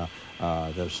 MD-11s, the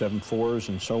 747s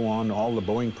and so on, all the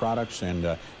Boeing products and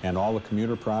all the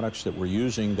commuter products that were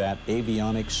using that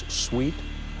avionics suite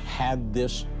had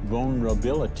this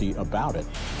vulnerability about it.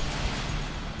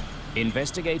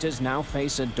 Investigators now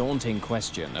face a daunting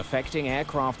question affecting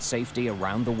aircraft safety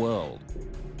around the world.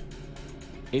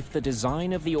 If the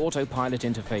design of the autopilot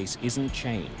interface isn't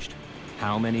changed,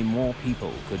 how many more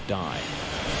people could die?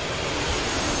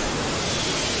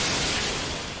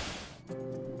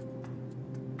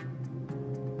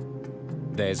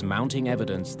 There's mounting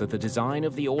evidence that the design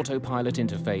of the autopilot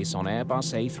interface on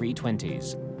Airbus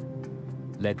A320s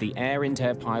led the Air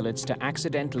Inter pilots to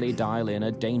accidentally dial in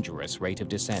a dangerous rate of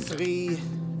descent.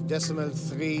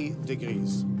 3.3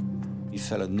 degrees. We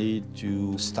felt a need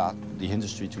to start the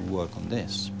industry to work on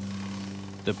this.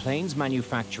 The plane's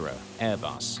manufacturer,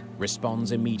 Airbus,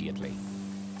 responds immediately.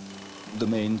 The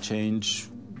main change,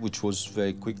 which was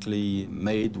very quickly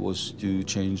made, was to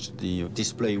change the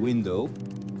display window.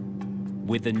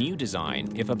 With the new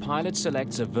design, if a pilot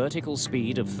selects a vertical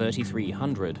speed of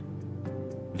 3,300,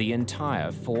 the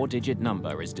entire 4-digit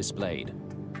number is displayed.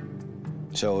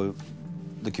 So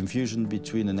the confusion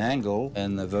between an angle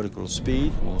and a vertical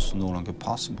speed was no longer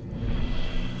possible.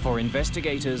 For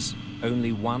investigators,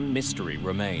 only one mystery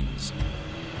remains.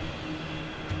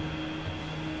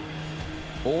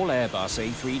 All Airbus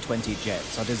A320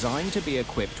 jets are designed to be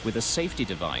equipped with a safety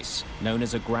device known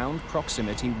as a Ground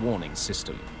Proximity Warning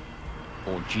System,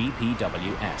 or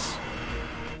GPWS.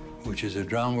 Which is a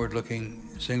downward-looking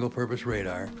single-purpose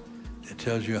radar that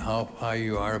tells you how high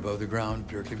you are above the ground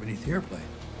directly beneath the airplane.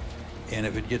 And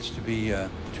if it gets to be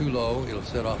too low, it'll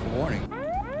set off a warning.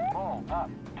 Pull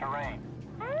up, terrain.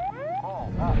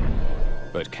 Pull up.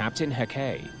 But Captain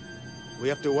Hake We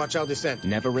have to watch our descent.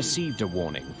 never received a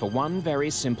warning for one very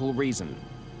simple reason.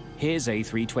 His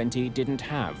A320 didn't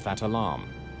have that alarm.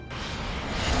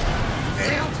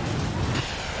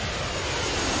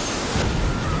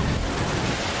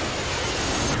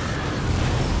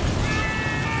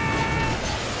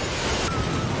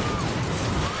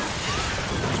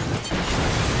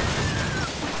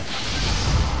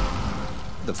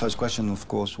 The first question, of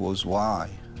course, was why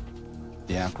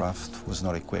the aircraft was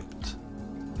not equipped.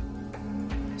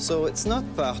 So it's not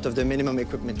part of the minimum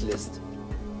equipment list.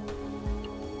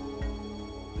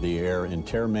 The Air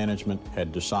Inter management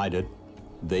had decided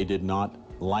they did not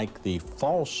like the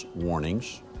false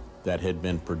warnings that had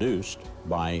been produced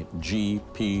by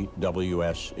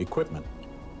GPWS equipment.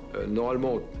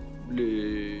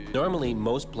 Normally,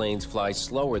 most planes fly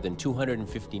slower than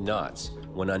 250 knots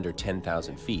when under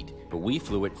 10,000 feet, but we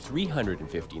flew at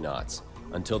 350 knots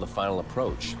until the final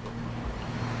approach.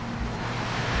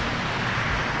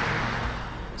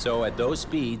 So at those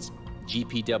speeds,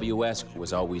 GPWS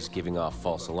was always giving off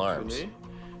false alarms.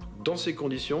 Dans ces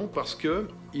conditions, parce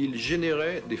qu'il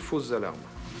générait des fausses alarmes.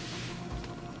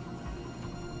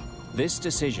 This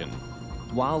decision,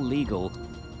 while legal,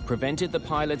 prevented the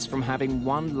pilots from having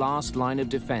one last line of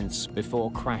defense before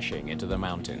crashing into the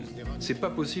mountain. C'est pas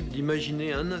possible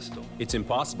d'imaginer un instant. It's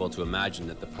impossible to imagine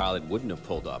that the pilot wouldn't have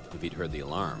pulled up if he'd heard the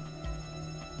alarm.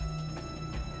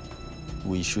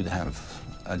 We should have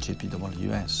a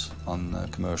GPWS on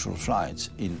commercial flights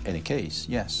in any case,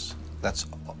 yes. That's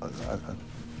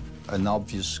an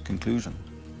obvious conclusion.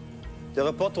 The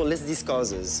report will list these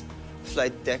causes.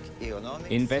 Flight deck aerodynamics.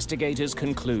 Investigators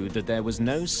conclude that there was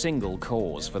no single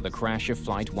cause for the crash of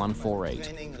Flight 148.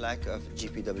 Training, lack of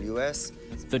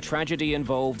GPWS. The tragedy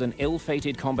involved an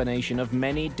ill-fated combination of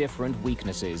many different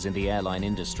weaknesses in the airline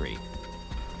industry.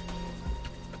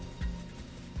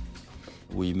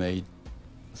 We made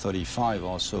 35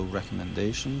 or so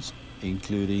recommendations,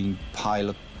 including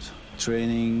pilot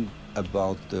training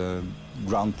about the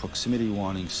ground proximity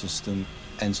warning system,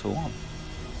 and so on.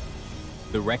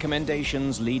 The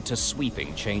recommendations lead to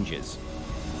sweeping changes.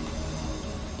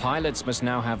 Pilots must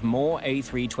now have more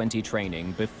A320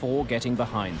 training before getting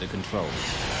behind the controls.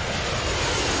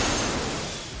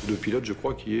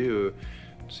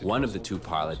 One of the two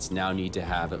pilots now need to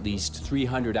have at least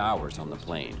 300 hours on the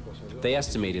plane. They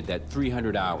estimated that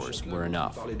 300 hours were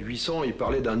enough.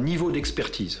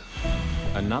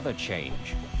 Another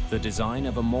change, the design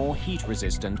of a more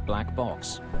heat-resistant black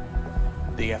box.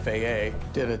 The FAA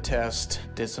did a test,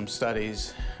 did some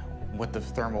studies what the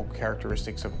thermal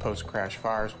characteristics of post-crash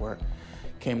fires were,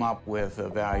 came up with a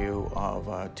value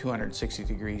of 260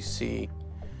 degrees C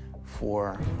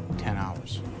for 10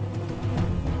 hours.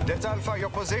 Delta Alpha, your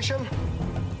position?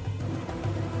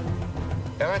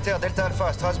 Air Inter, Delta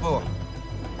Alpha, Strasbourg.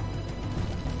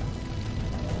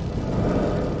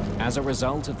 As a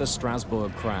result of the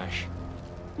Strasbourg crash,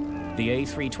 the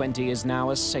A320 is now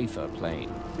a safer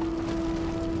plane.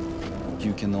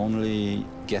 You can only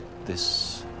get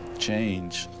this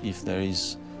change if there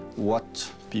is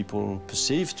what people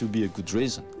perceive to be a good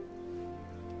reason.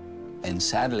 And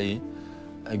sadly,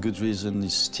 a good reason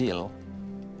is still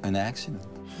an accident.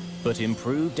 But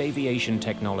improved aviation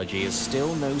technology is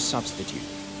still no substitute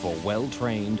for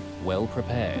well-trained,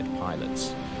 well-prepared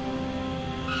pilots.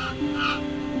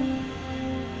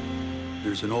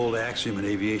 There's an old axiom in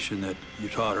aviation that you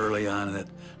taught early on, that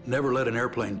never let an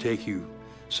airplane take you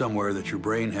somewhere that your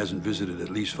brain hasn't visited at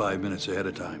least 5 minutes ahead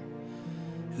of time.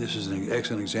 This is an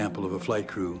excellent example of a flight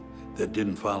crew that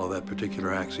didn't follow that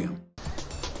particular axiom.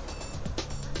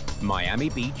 Miami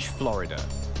Beach, Florida.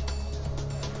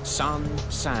 Sun,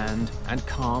 sand, and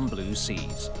calm blue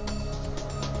seas.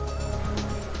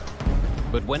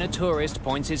 But when a tourist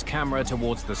points his camera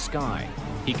towards the sky,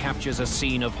 he captures a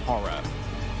scene of horror.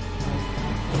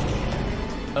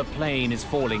 A plane is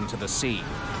falling to the sea.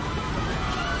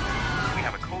 We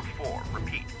have a code 4.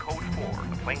 Repeat, code 4.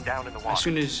 The plane down in the water. As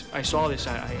soon as I saw this,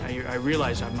 I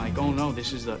realized, I'm like, oh no,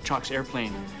 this is the Chalk's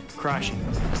airplane crashing.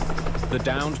 The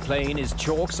downed plane is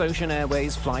Chalk's Ocean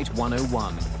Airways Flight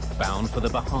 101, bound for the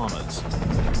Bahamas.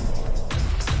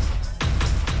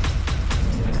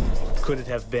 Could it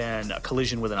have been a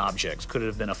collision with an object? Could it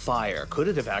have been a fire? Could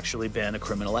it have actually been a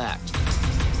criminal act?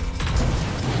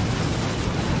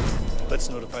 Let's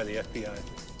notify the FBI.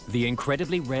 The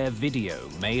incredibly rare video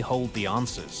may hold the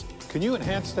answers. Can you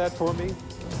enhance that for me?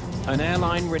 An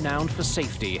airline renowned for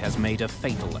safety has made a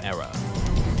fatal error.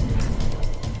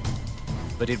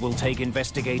 But it will take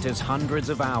investigators hundreds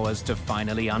of hours to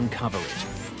finally uncover it.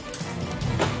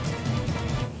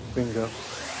 Bingo.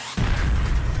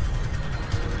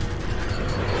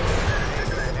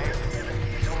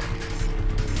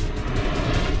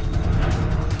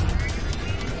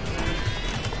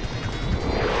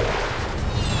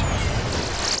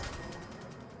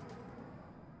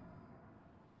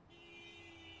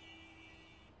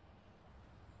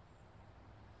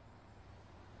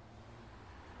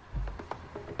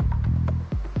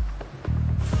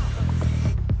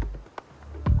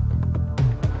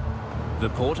 The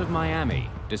Port of Miami,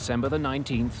 December the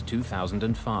 19th,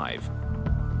 2005.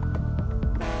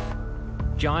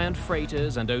 Giant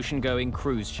freighters and ocean-going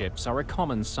cruise ships are a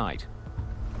common sight.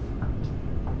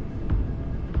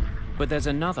 But there's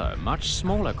another, much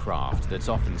smaller craft that's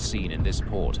often seen in this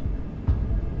port.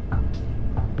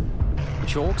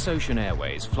 Chalk's Ocean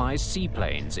Airways flies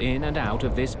seaplanes in and out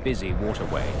of this busy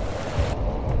waterway.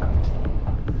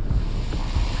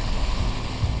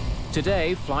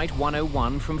 Today, Flight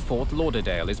 101 from Fort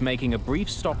Lauderdale is making a brief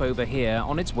stopover here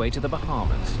on its way to the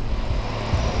Bahamas.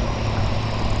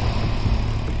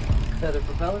 Feather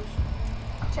propellers.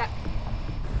 Check.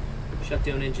 Shut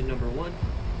down engine number 1.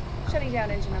 Shutting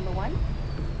down engine number 1.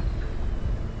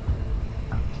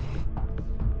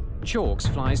 Chalk's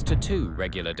flies to 2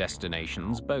 regular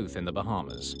destinations, both in the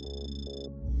Bahamas.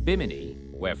 Bimini,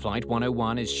 where Flight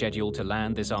 101 is scheduled to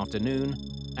land this afternoon,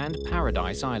 and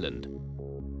Paradise Island.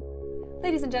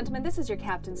 Ladies and gentlemen, this is your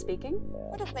captain speaking.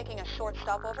 We're just making a short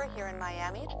stopover here in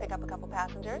Miami to pick up a couple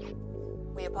passengers.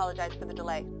 We apologize for the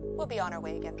delay. We'll be on our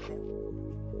way again soon.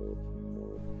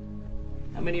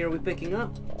 How many are we picking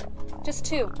up? Just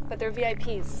 2, but they're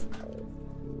VIPs.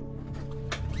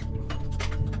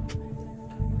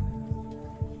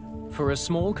 For a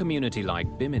small community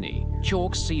like Bimini,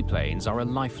 Chalk's seaplanes are a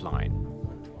lifeline.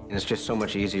 And it's just so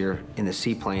much easier in the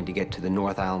seaplane to get to the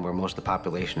North Island where most of the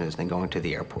population is than going to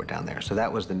the airport down there. So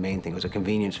that was the main thing. It was a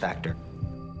convenience factor.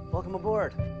 Welcome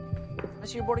aboard. I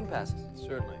see your boarding passes.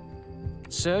 Certainly.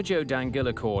 Sergio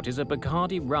D'Angelicourt is a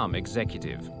Bacardi rum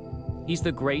executive. He's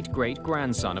the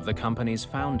great-great-grandson of the company's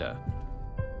founder.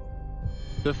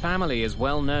 The family is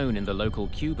well known in the local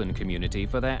Cuban community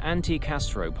for their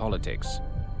anti-Castro politics.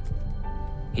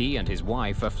 He and his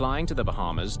wife are flying to the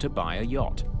Bahamas to buy a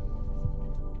yacht.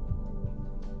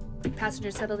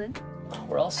 Passengers settled in?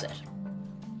 We're all set.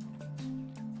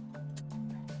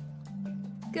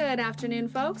 Good afternoon,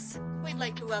 folks. We'd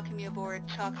like to welcome you aboard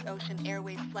Chalks Ocean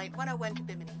Airways Flight 101 to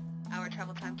Bimini. Our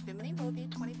travel time to Bimini will be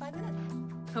 25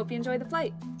 minutes. Hope you enjoy the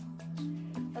flight.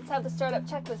 Let's have the startup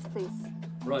checklist, please.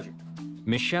 Roger.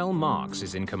 Michelle Marks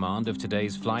is in command of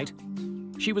today's flight.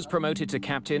 She was promoted to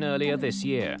captain earlier this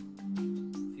year.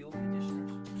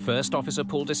 First Officer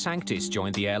Paul DeSanctis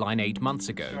joined the airline 8 months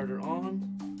ago. Starter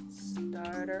on.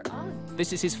 Starter on.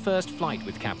 This is his first flight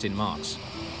with Captain Marks.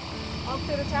 All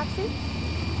clear to taxi?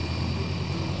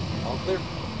 All clear.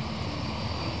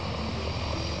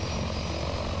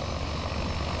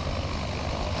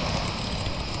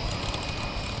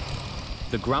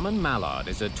 The Grumman Mallard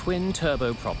is a twin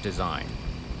turboprop design.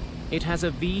 It has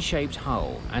a V-shaped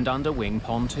hull and underwing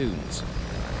pontoons.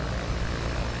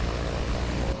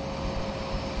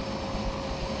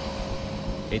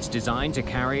 It's designed to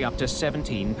carry up to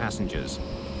 17 passengers.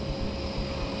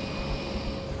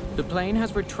 The plane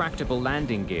has retractable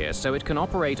landing gear, so it can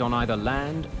operate on either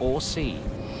land or sea.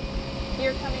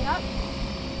 Gear coming up.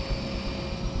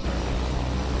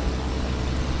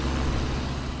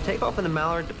 Takeoff in the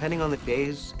Mallard, depending on the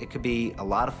days, it could be a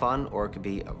lot of fun or it could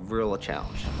be a real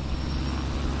challenge.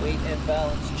 Weight and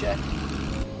balance check.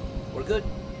 We're good.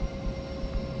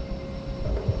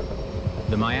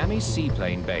 The Miami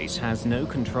seaplane base has no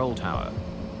control tower.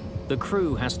 The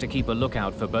crew has to keep a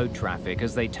lookout for boat traffic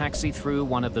as they taxi through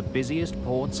one of the busiest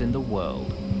ports in the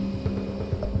world.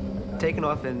 Taking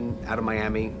off out of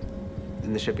Miami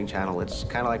in the shipping channel, it's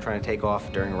kind of like trying to take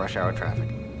off during rush hour traffic.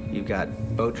 You've got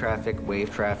boat traffic,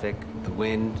 wave traffic, the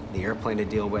wind, the airplane to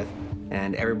deal with,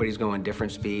 and everybody's going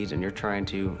different speeds, and you're trying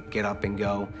to get up and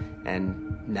go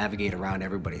and navigate around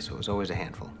everybody, so it's always a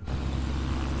handful.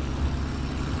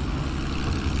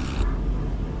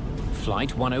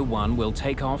 Flight 101 will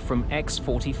take off from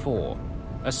X-44,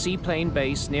 a seaplane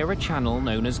base near a channel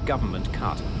known as Government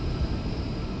Cut.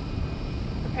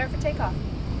 Prepare for takeoff.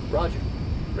 Roger.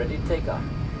 Ready to take off.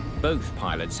 Both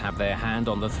pilots have their hand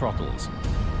on the throttles.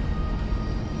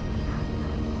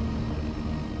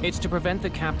 It's to prevent the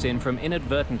captain from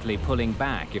inadvertently pulling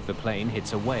back if the plane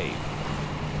hits a wave.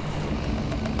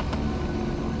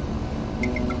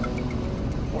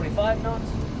 45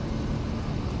 knots.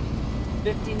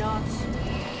 50 knots.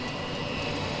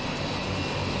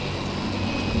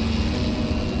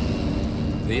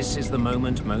 This is the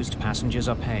moment most passengers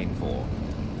are paying for,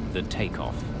 the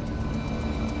takeoff.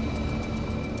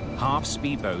 Half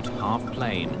speedboat, half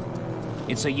plane.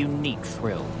 It's a unique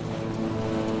thrill.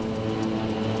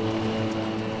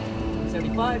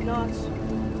 75 knots.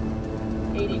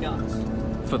 80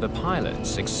 knots. For the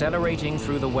pilots, accelerating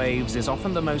through the waves is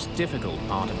often the most difficult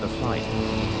part of the flight.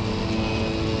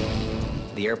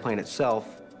 The airplane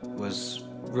itself was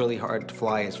really hard to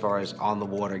fly as far as on the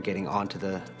water, getting onto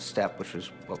the step, which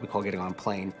was what we call getting on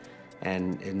plane.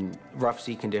 And in rough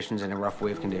sea conditions and in rough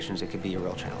wave conditions, it could be a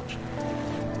real challenge.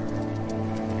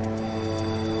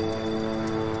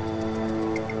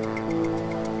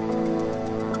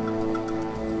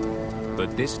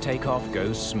 But this takeoff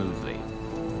goes smoothly.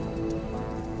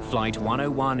 Flight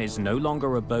 101 is no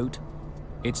longer a boat,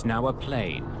 it's now a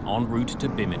plane en route to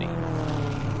Bimini.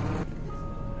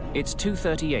 It's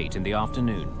 2:38 in the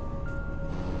afternoon.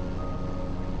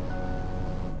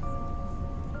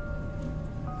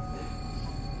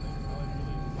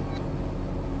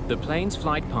 The plane's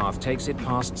flight path takes it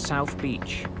past South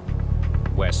Beach,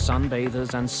 where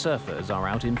sunbathers and surfers are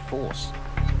out in force.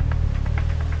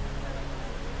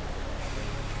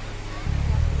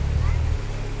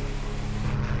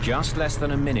 Just less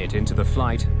than a minute into the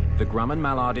flight, the Grumman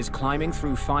Mallard is climbing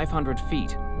through 500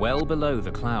 feet, well below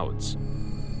the clouds.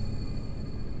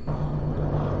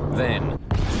 Then,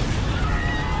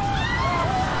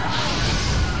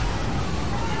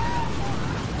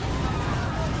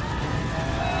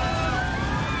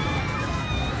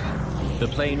 the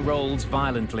plane rolls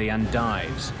violently and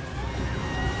dives.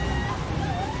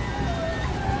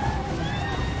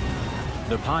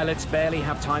 The pilots barely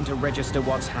have time to register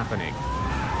what's happening.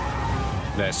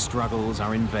 Their struggles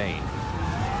are in vain.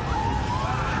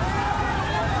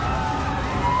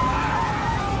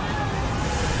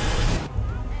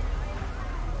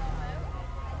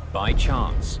 By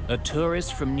chance, a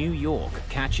tourist from New York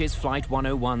catches Flight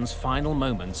 101's final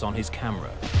moments on his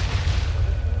camera.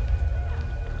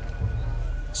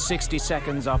 60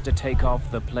 seconds after takeoff,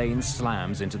 the plane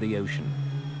slams into the ocean.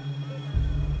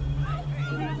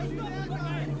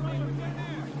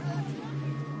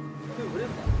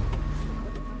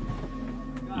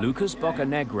 Lucas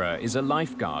Bocanegra is a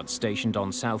lifeguard stationed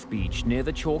on South Beach near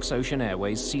the Chalks Ocean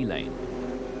Airways sea lane.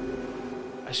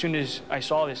 As soon as I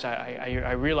saw this,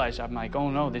 I realized, I'm like, oh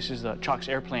no, this is the Chalks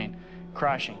airplane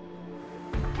crashing.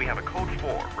 We have a code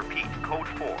 4. Repeat, code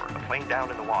 4. The plane down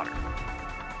in the water.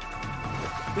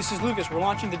 This is Lucas. We're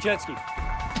launching the jet ski.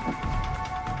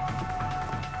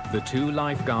 The two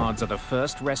lifeguards are the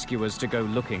first rescuers to go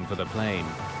looking for the plane.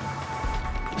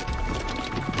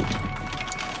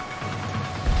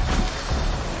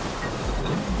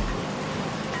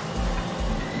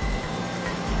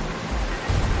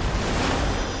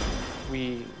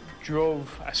 We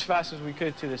drove as fast as we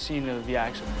could to the scene of the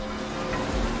accident.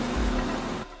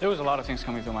 There was a lot of things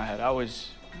coming through my head. I was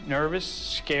nervous,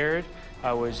 scared.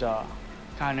 I was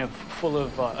kind of full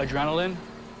of adrenaline.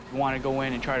 We wanted to go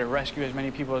in and try to rescue as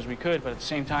many people as we could, but at the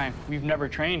same time, we've never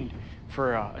trained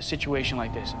for a situation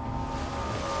like this.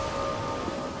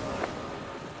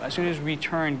 As soon as we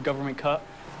turned government cut,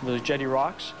 those jetty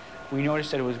rocks, we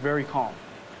noticed that it was very calm,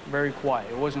 very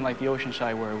quiet. It wasn't like the ocean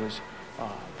side where it was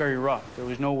very rough. There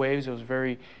was no waves. It was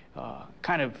very,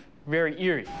 kind of very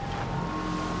eerie.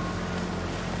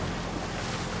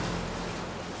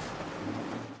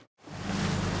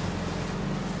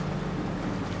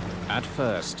 At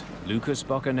first, Lucas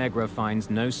Bocanegra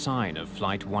finds no sign of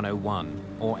Flight 101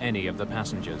 or any of the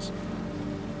passengers.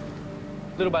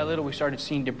 Little by little, we started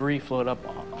seeing debris float up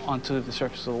onto the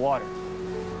surface of the water.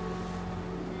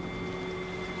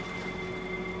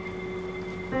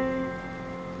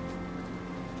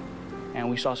 And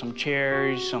we saw some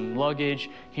chairs, some luggage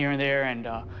here and there, and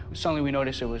suddenly we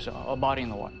noticed it was a body in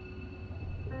the water.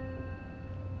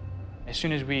 As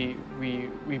soon as we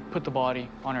put the body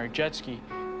on our jet ski,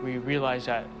 we realized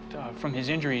that from his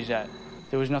injuries that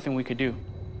there was nothing we could do.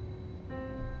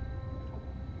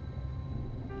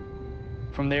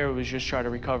 From there, it was just try to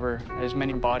recover as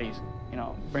many bodies, you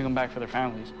know, bring them back for their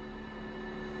families.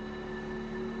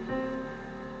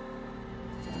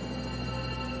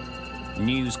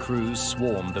 News crews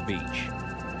swarmed the beach.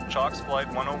 Chalks Flight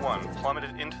 101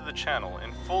 plummeted into the channel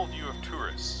in full view of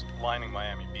tourists lining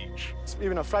Miami Beach.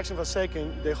 Even a fraction of a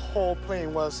second, the whole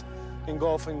plane was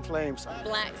engulfed in flames.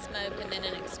 Black smoke and then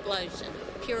an explosion.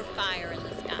 Pure fire in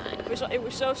the sky. It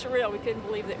was so surreal, we couldn't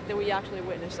believe that we actually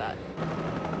witnessed that.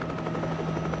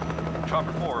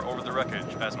 Chopper 4 over the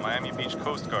wreckage as Miami Beach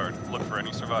Coast Guard look for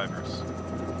any survivors.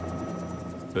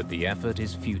 But the effort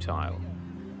is futile.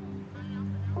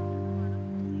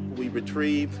 We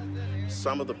retrieved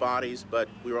some of the bodies, but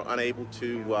we were unable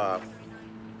to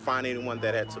find anyone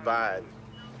that had survived.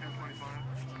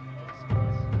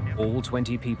 All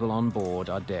 20 people on board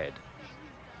are dead,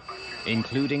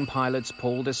 including pilots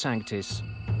Paul de Sanctis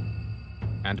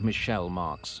and Michelle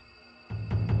Marks.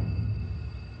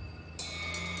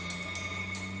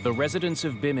 The residents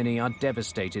of Bimini are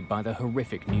devastated by the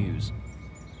horrific news.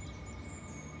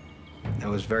 I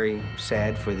was very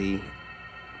sad for the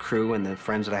crew and the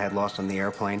friends that I had lost on the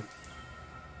airplane.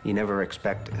 You never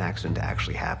expect an accident to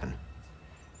actually happen.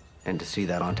 And to see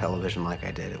that on television like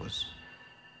I did, it was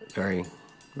very,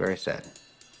 very sad.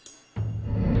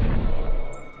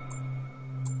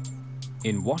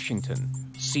 In Washington,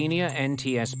 senior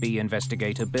NTSB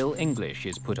investigator Bill English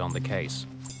is put on the case.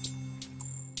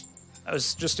 I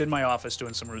was just in my office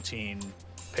doing some routine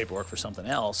paperwork for something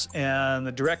else, and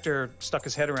the director stuck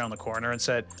his head around the corner and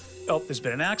said, "Oh, there's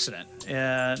been an accident."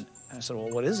 And I said, "Well,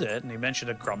 what is it?" And he mentioned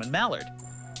a Grumman mallard.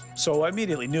 So I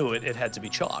immediately knew it had to be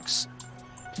Chalks.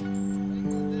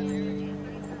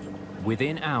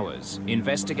 Within hours,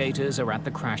 investigators are at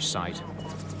the crash site,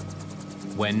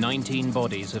 where 19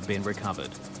 bodies have been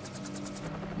recovered.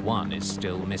 One is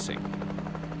still missing.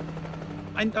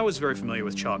 I was very familiar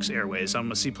with Chalks Airways.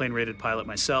 I'm a seaplane-rated pilot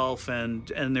myself, and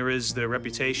there is the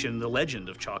reputation, the legend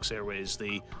of Chalks Airways,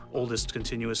 the oldest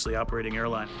continuously operating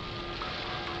airline.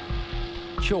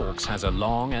 Chalks has a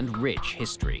long and rich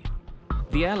history.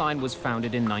 The airline was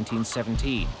founded in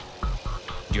 1917.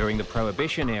 During the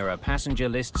Prohibition era, passenger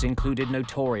lists included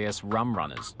notorious rum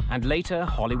runners and later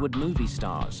Hollywood movie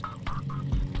stars.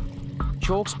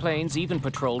 Chalks planes even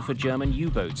patrolled for German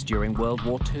U-boats during World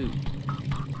War II.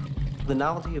 The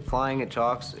novelty of flying at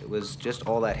Chalks, it was just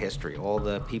all that history, all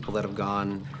the people that have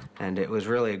gone, and it was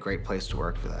really a great place to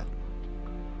work for that.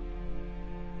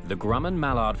 The Grumman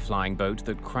Mallard flying boat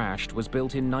that crashed was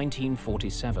built in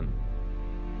 1947.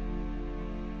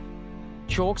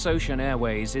 Chalks Ocean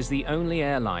Airways is the only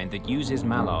airline that uses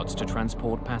mallards to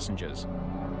transport passengers.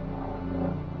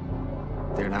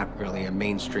 They're not really a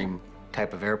mainstream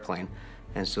type of airplane,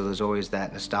 and so there's always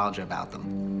that nostalgia about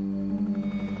them.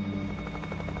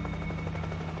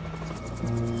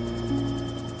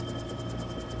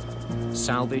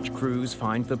 Salvage crews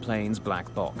find the plane's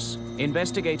black box.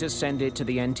 Investigators send it to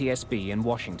the NTSB in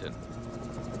Washington.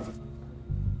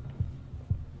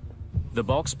 The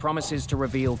box promises to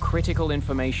reveal critical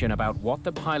information about what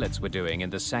the pilots were doing in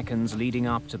the seconds leading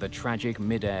up to the tragic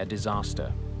mid-air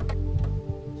disaster.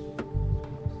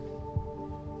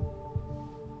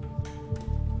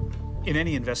 In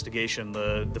any investigation,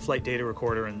 the flight data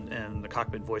recorder and the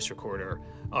cockpit voice recorder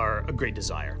are a great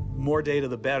desire. More data,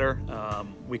 the better.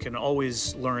 We can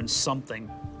always learn something.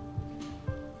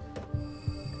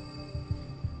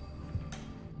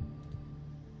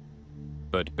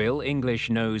 But Bill English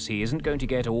knows he isn't going to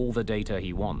get all the data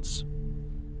he wants.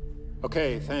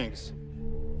 Okay, thanks.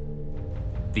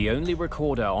 The only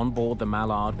recorder on board the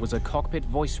Mallard was a cockpit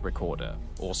voice recorder,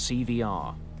 or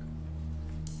CVR.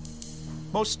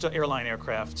 Most airline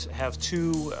aircraft have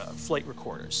two flight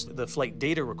recorders. The flight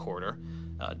data recorder,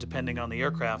 depending on the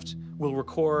aircraft, will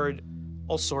record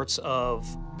all sorts of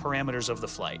parameters of the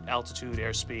flight: altitude,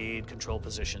 airspeed, control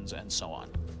positions, and so on.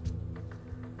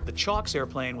 The Chalk's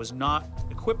airplane was not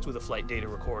equipped with a flight data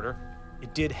recorder.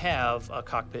 It did have a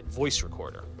cockpit voice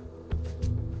recorder.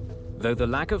 Though the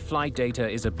lack of flight data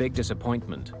is a big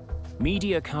disappointment,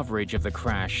 media coverage of the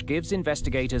crash gives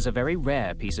investigators a very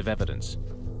rare piece of evidence.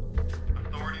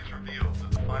 Authorities revealed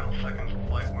that the final seconds of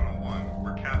Flight 101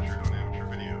 were captured on amateur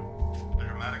video. The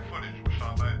dramatic footage was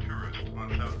shot by a tourist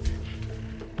on South Beach.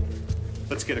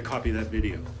 Let's get a copy of that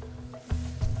video.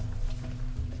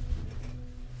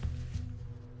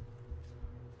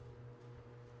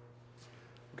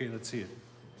 Okay, let's see it.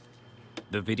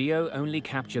 The video only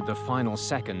captured the final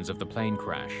seconds of the plane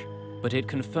crash, but it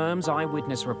confirms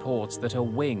eyewitness reports that a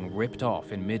wing ripped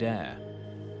off in midair.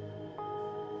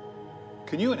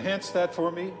 Can you enhance that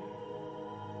for me?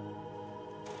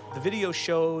 The video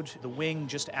showed the wing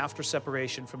just after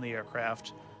separation from the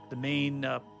aircraft, the main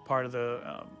part of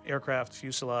the aircraft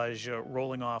fuselage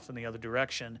rolling off in the other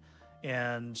direction,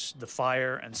 and the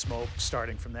fire and smoke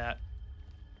starting from that.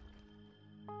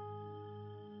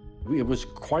 It was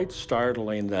quite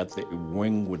startling that the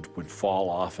wing would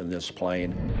fall off in this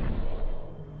plane.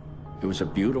 It was a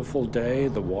beautiful day.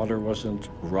 The water wasn't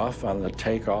rough on the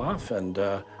takeoff, and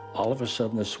all of a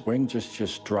sudden this wing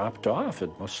just dropped off.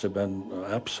 It must have been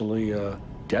absolutely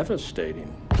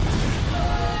devastating.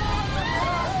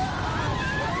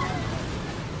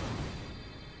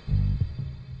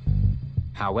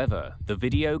 However, the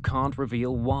video can't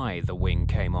reveal why the wing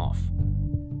came off.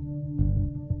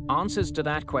 Answers to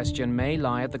that question may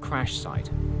lie at the crash site,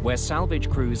 where salvage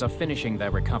crews are finishing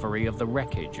their recovery of the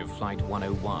wreckage of Flight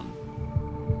 101.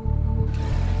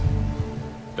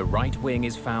 The right wing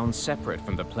is found separate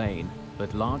from the plane,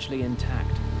 but largely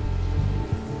intact.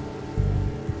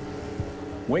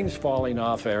 Wings falling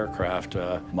off aircraft,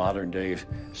 modern-day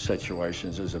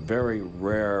situations, is a very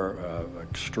rare,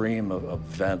 extreme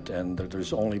event, and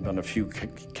there's only been a few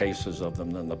cases of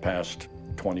them in the past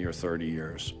 20 or 30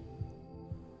 years.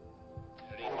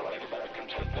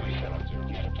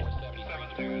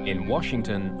 In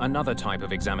Washington, another type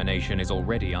of examination is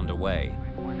already underway.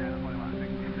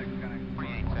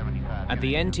 At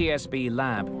the NTSB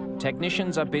lab,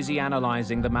 technicians are busy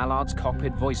analyzing the Mallard's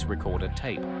cockpit voice recorder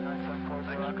tape.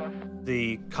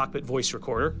 The cockpit voice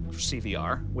recorder,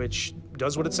 CVR, which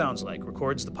does what it sounds like,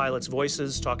 records the pilots'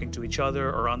 voices talking to each other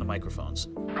or on the microphones.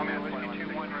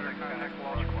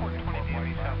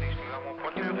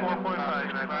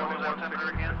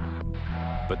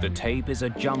 But the tape is a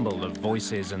jumble of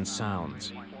voices and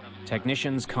sounds.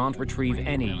 Technicians can't retrieve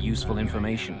any useful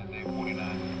information.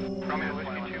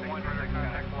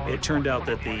 It turned out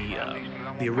that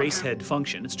the erase head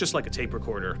function, it's just like a tape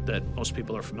recorder that most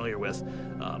people are familiar with.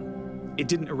 It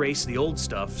didn't erase the old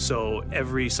stuff, so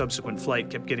every subsequent flight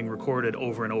kept getting recorded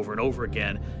over and over and over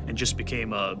again, and just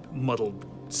became a muddled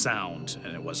sound,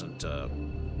 and it wasn't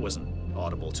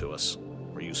audible to us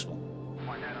or useful.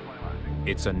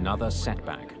 It's another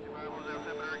setback.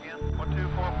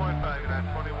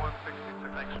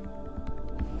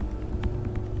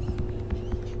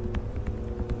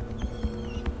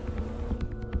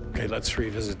 Okay, let's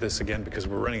revisit this again because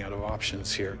we're running out of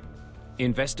options here.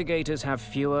 Investigators have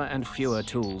fewer and fewer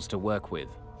tools to work with.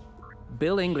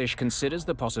 Bill English considers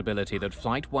the possibility that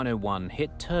Flight 101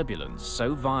 hit turbulence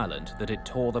so violent that it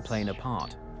tore the plane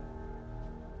apart.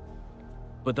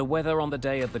 But the weather on the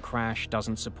day of the crash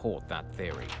doesn't support that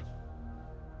theory.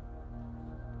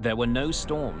 There were no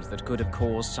storms that could have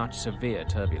caused such severe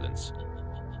turbulence.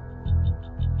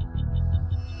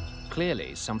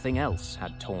 Clearly, something else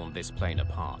had torn this plane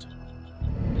apart.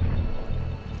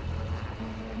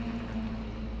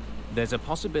 There's a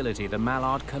possibility the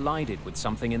Mallard collided with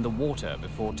something in the water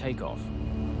before takeoff.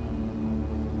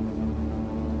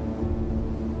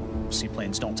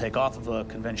 Seaplanes don't take off of a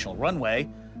conventional runway.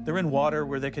 They're in water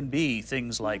where there can be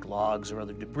things like logs or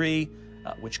other debris,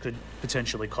 which could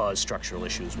potentially cause structural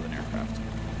issues with an aircraft.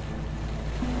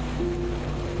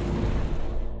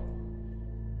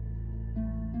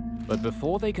 But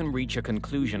before they can reach a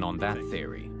conclusion on that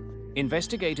theory,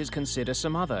 investigators consider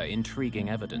some other intriguing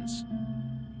evidence.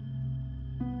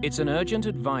 It's an urgent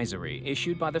advisory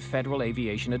issued by the Federal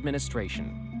Aviation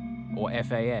Administration, or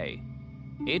FAA.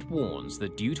 It warns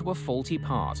that due to a faulty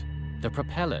part, the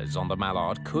propellers on the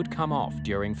Mallard could come off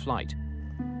during flight.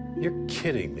 You're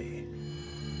kidding me.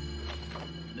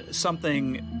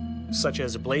 Something such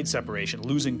as a blade separation,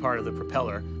 losing part of the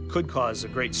propeller, could cause a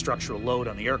great structural load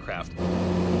on the aircraft.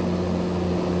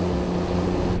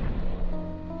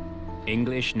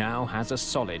 English now has a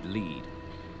solid lead,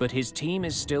 but his team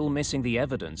is still missing the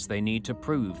evidence they need to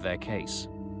prove their case.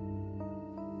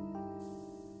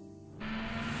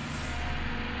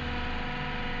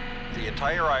 The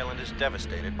entire island is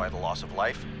devastated by the loss of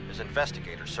life as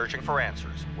investigators searching for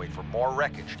answers wait for more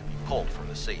wreckage to be pulled from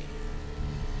the sea.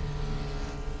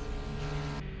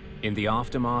 In the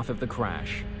aftermath of the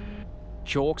crash,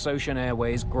 Chalk's Ocean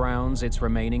Airways grounds its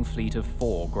remaining fleet of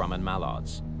 4 Grumman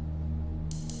Mallards.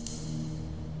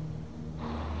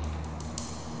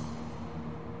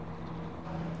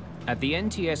 At the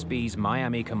NTSB's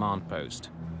Miami command post,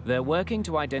 they're working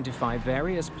to identify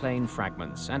various plane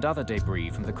fragments and other debris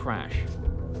from the crash.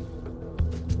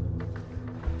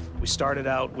 We started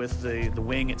out with the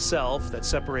wing itself that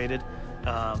separated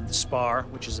the spar,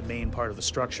 which is the main part of the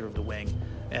structure of the wing,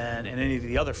 and any of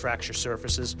the other fracture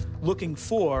surfaces, looking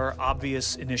for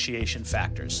obvious initiation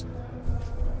factors.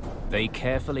 They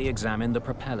carefully examine the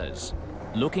propellers,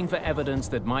 looking for evidence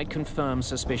that might confirm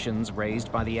suspicions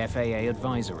raised by the FAA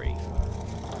advisory.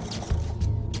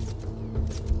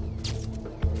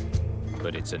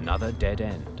 But it's another dead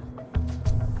end.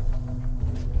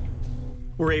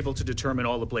 We're able to determine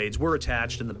all the blades were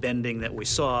attached, and the bending that we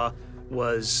saw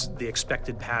was the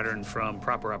expected pattern from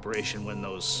proper operation when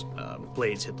those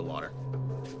blades hit the water.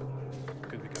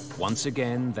 Once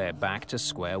again, they're back to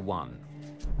square one.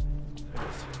 There's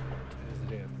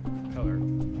the damn color.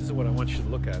 This is what I want you to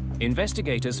look at.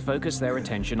 Investigators focus their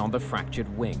attention on the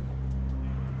fractured wing.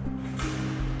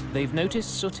 They've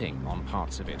noticed sooting on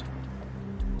parts of it.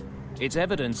 It's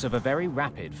evidence of a very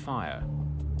rapid fire.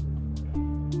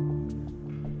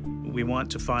 We want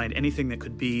to find anything that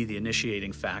could be the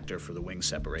initiating factor for the wing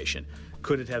separation.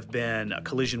 Could it have been a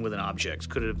collision with an object?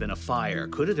 Could it have been a fire?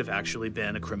 Could it have actually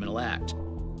been a criminal act?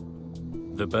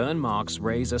 The burn marks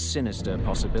raise a sinister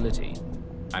possibility.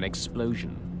 An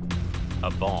explosion.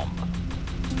 A bomb.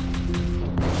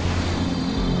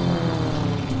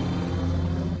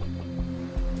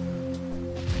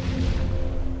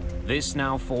 This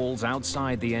now falls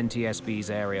outside the NTSB's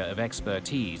area of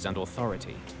expertise and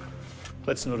authority.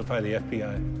 Let's notify the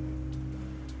FBI.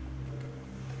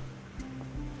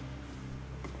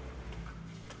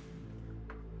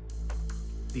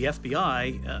 The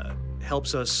FBI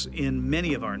helps us in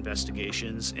many of our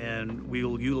investigations, and we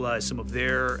will utilize some of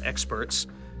their experts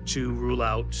to rule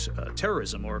out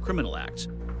terrorism or a criminal act.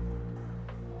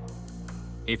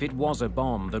 If it was a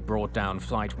bomb that brought down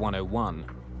Flight 101,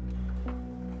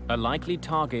 a likely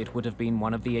target would have been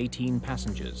one of the 18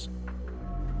 passengers.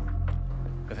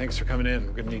 Thanks for coming in.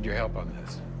 We're going to need your help on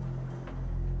this.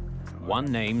 One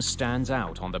name stands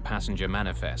out on the passenger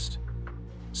manifest.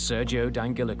 Sergio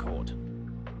D'Angelicourt.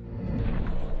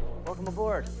 Welcome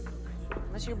aboard. Can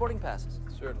I see your boarding passes?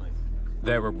 Certainly.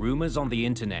 There are rumors on the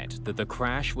internet that the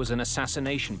crash was an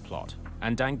assassination plot,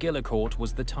 and D'Angelicourt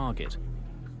was the target.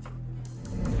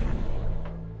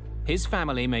 His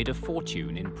family made a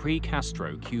fortune in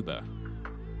pre-Castro Cuba.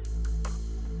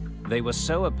 They were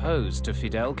so opposed to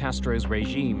Fidel Castro's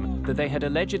regime that they had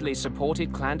allegedly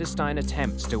supported clandestine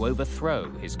attempts to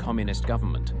overthrow his communist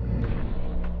government.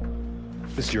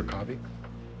 This is your copy.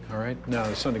 All right, now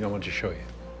there's something I want to show you.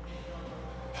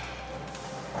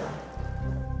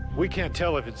 We can't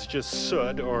tell if it's just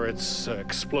soot or it's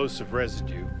explosive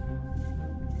residue.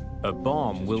 A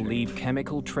bomb will leave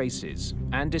chemical traces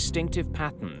and distinctive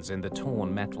patterns in the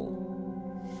torn metal.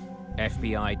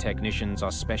 FBI technicians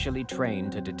are specially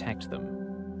trained to detect them.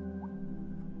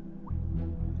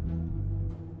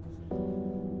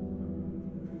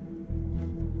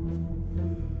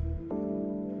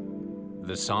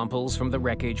 The samples from the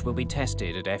wreckage will be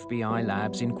tested at FBI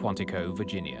labs in Quantico,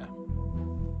 Virginia.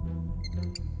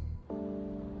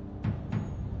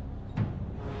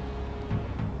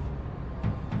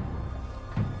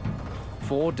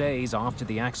 Four days after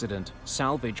the accident,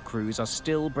 salvage crews are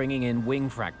still bringing in wing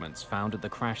fragments found at the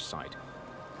crash site.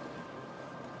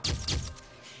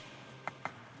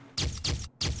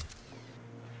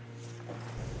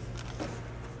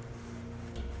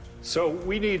 So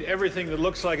we need everything that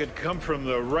looks like it come from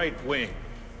the right wing.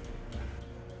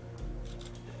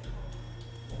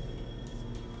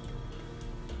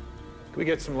 Can we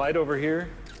get some light over here?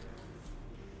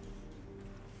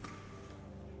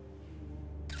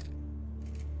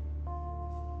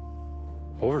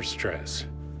 Overstress.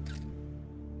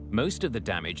 Most of the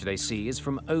damage they see is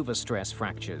from overstress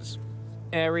fractures,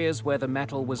 areas where the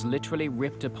metal was literally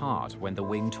ripped apart when the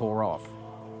wing tore off.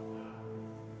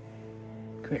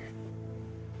 Come here.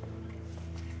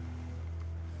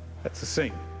 That's the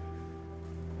sink.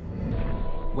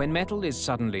 When metal is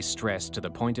suddenly stressed to the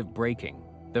point of breaking,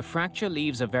 the fracture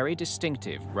leaves a very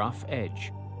distinctive, rough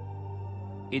edge.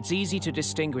 It's easy to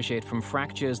distinguish it from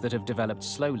fractures that have developed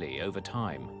slowly over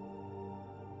time.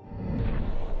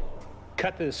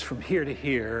 Cut this from here to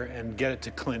here and get it to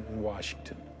Clinton,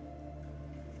 Washington.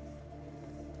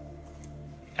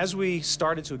 As we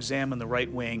started to examine the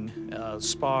right wing,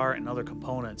 spar and other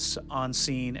components on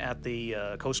scene at the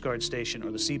Coast Guard station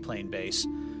or the seaplane base,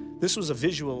 this was a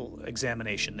visual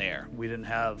examination there. We didn't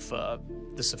have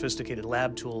the sophisticated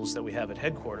lab tools that we have at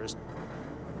headquarters.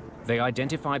 They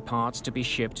identify parts to be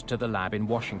shipped to the lab in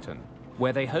Washington,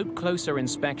 where they hope closer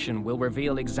inspection will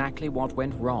reveal exactly what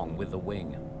went wrong with the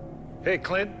wing. Hey,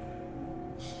 Clint.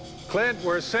 Clint,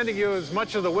 we're sending you as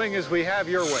much of the wing as we have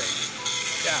your way.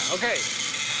 Yeah, okay.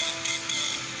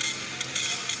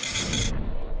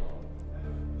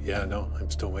 Yeah, no, I'm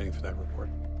still waiting for that report.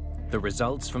 The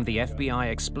results from the FBI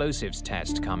explosives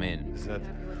test come in. Is that...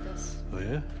 Oh,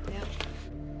 yeah? Yeah.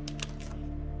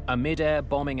 A mid-air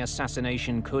bombing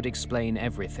assassination could explain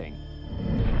everything.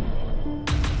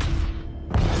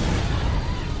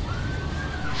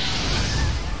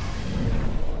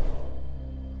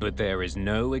 But there is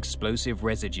no explosive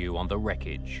residue on the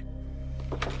wreckage.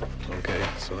 Okay,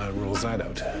 so that rules that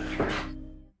out.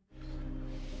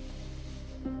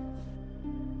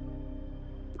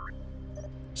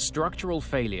 Structural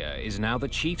failure is now the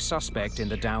chief suspect in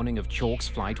the downing of Chalk's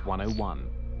Flight 101.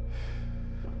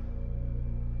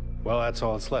 Well, that's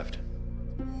all that's left.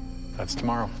 That's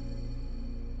tomorrow.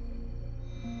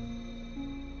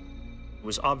 It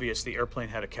was obvious the airplane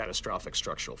had a catastrophic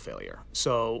structural failure.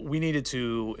 So we needed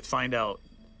to find out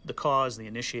the cause, the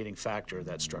initiating factor of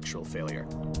that structural failure.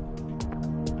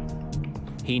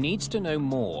 He needs to know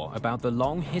more about the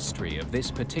long history of this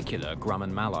particular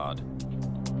Grumman Mallard.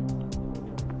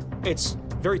 It's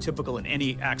very typical in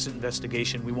any accident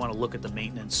investigation. We want to look at the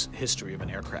maintenance history of an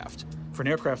aircraft. For an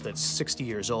aircraft that's 60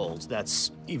 years old,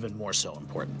 that's even more so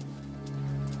important.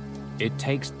 It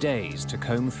takes days to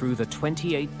comb through the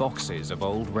 28 boxes of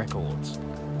old records.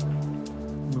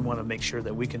 We want to make sure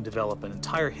that we can develop an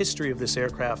entire history of this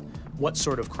aircraft, what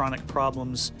sort of chronic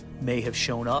problems may have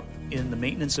shown up in the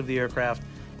maintenance of the aircraft,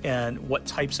 and what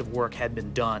types of work had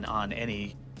been done on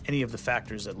any of the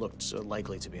factors that looked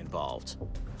likely to be involved.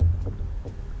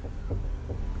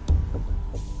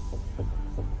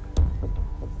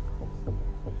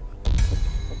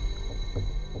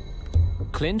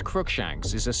 Clint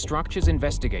Cruikshanks is a structures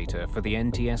investigator for the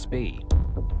NTSB.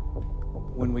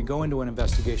 When we go into an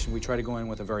investigation, we try to go in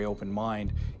with a very open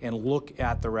mind and look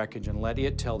at the wreckage and let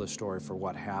it tell the story for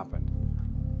what happened.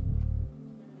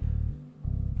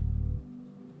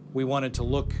 We wanted to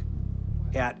look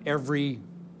at every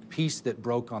piece that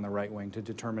broke on the right wing to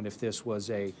determine if this was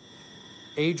a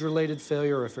age-related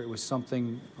failure or if it was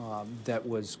something that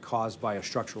was caused by a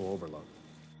structural overload.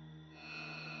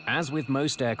 As with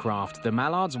most aircraft, the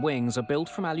Mallard's wings are built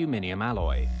from aluminium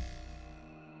alloy.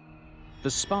 The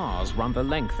spars run the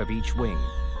length of each wing.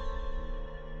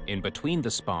 In between the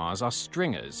spars are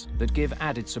stringers that give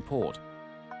added support.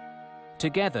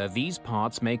 Together, these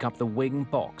parts make up the wing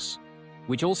box,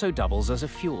 which also doubles as a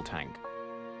fuel tank.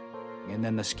 And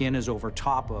then the skin is over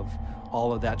top of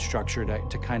all of that structure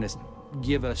to kind of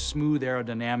give a smooth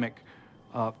aerodynamic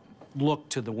look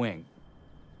to the wing.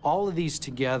 All of these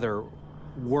together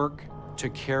work to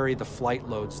carry the flight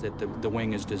loads that the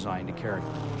wing is designed to carry.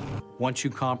 Once you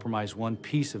compromise one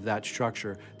piece of that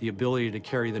structure, the ability to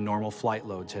carry the normal flight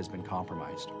loads has been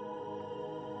compromised.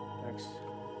 Thanks.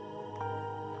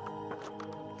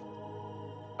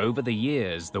 Over the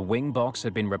years, the wing box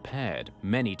had been repaired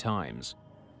many times.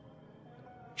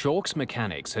 Chalk's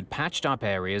mechanics had patched up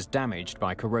areas damaged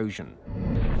by corrosion,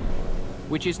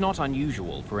 which is not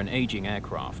unusual for an aging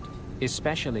aircraft,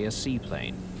 especially a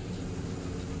seaplane.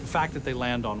 The fact that they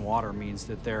land on water means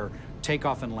that their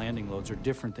takeoff and landing loads are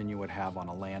different than you would have on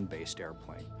a land-based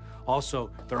airplane. Also,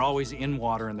 they're always in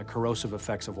water, and the corrosive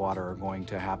effects of water are going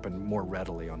to happen more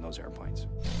readily on those airplanes.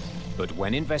 But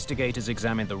when investigators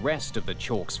examine the rest of the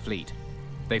Chalk's fleet,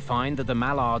 they find that the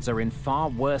Mallards are in far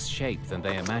worse shape than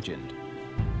they imagined.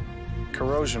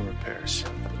 Corrosion repairs.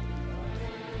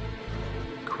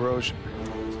 Corrosion.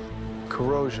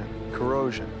 Corrosion.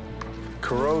 Corrosion.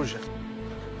 Corrosion.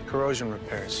 Corrosion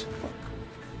repairs.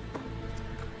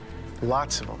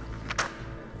 Lots of them.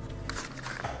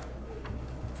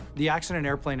 The accident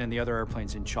airplane and the other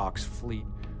airplanes in Chalk's fleet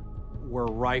were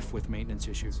rife with maintenance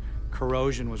issues.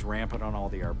 Corrosion was rampant on all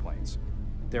the airplanes.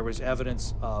 There was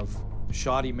evidence of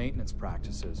shoddy maintenance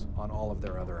practices on all of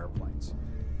their other airplanes.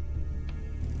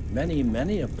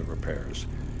 Many of the repairs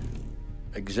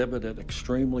exhibited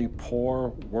extremely poor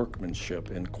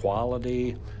workmanship in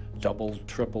quality, double,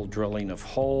 triple drilling of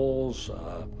holes,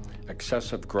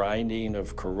 excessive grinding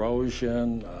of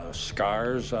corrosion,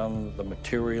 scars on the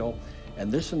material.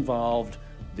 And this involved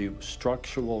the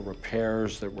structural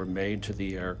repairs that were made to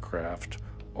the aircraft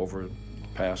over the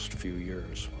past few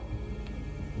years.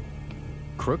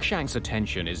 Cruikshank's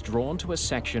attention is drawn to a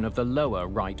section of the lower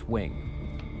right wing.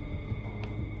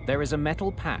 There is a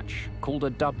metal patch called a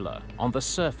doubler on the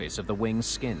surface of the wing's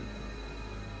skin.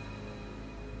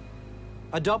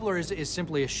 A doubler is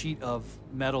simply a sheet of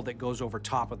metal that goes over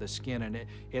top of the skin, and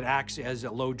it acts as a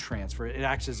load transfer. It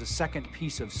acts as a second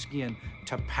piece of skin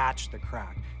to patch the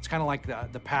crack. It's kind of like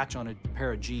the patch on a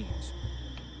pair of jeans.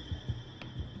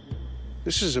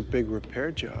 This is a big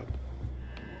repair job.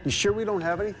 You sure we don't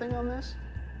have anything on this?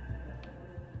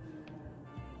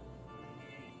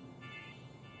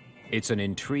 It's an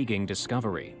intriguing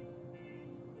discovery.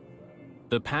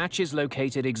 The patch is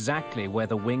located exactly where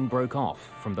the wing broke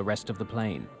off from the rest of the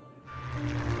plane.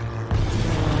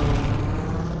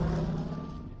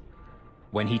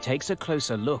 When he takes a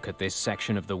closer look at this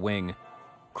section of the wing,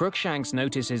 Cruikshanks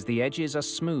notices the edges are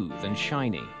smooth and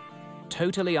shiny,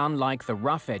 totally unlike the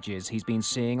rough edges he's been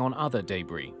seeing on other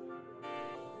debris.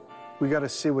 We gotta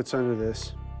see what's under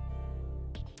this.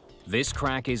 This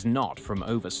crack is not from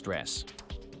overstress.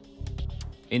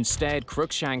 Instead,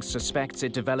 Cruikshanks suspects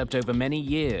it developed over many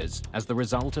years as the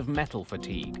result of metal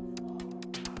fatigue.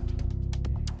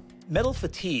 Metal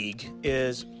fatigue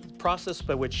is the process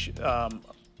by which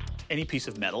any piece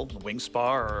of metal, a wing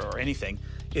spar or anything,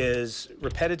 is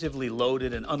repetitively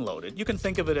loaded and unloaded. You can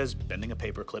think of it as bending a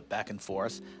paperclip back and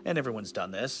forth, and everyone's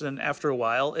done this, and after a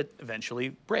while, it eventually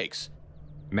breaks.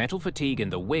 Metal fatigue in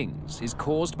the wings is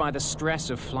caused by the stress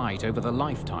of flight over the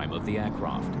lifetime of the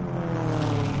aircraft.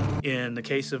 In the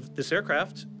case of this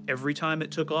aircraft, every time it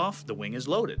took off, the wing is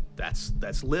loaded.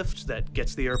 That's lift that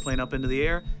gets the airplane up into the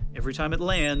air. Every time it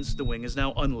lands, the wing is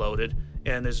now unloaded,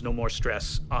 and there's no more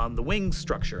stress on the wing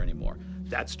structure anymore.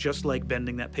 That's just like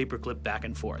bending that paperclip back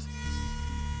and forth.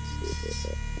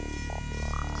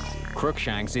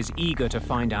 Cruikshanks is eager to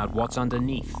find out what's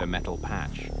underneath the metal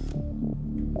patch.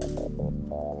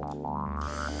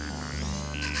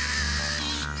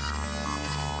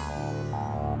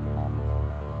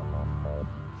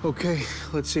 Okay,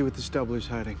 let's see what this doubler's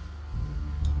hiding.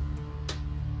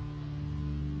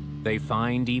 They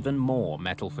find even more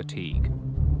metal fatigue.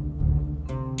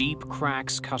 Deep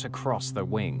cracks cut across the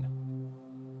wing.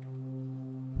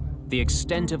 The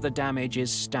extent of the damage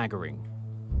is staggering.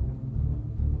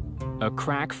 A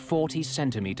crack 40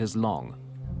 centimeters long.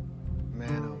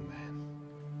 Man, oh man.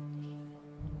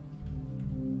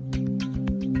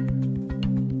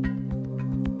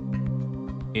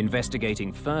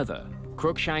 Investigating further,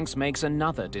 Cruikshanks makes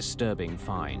another disturbing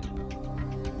find.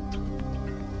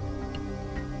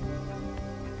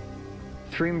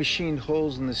 3 machined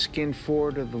holes in the skin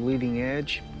forward of the leading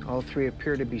edge. All 3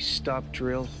 appear to be stop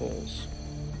drill holes.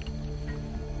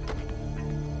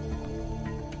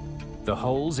 The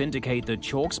holes indicate that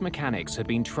Chalk's mechanics had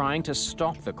been trying to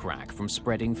stop the crack from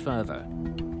spreading further.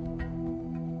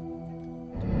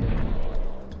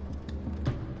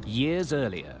 Years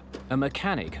earlier, a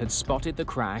mechanic had spotted the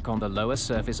crack on the lower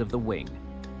surface of the wing.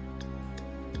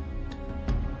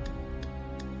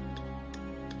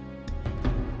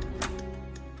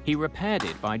 He repaired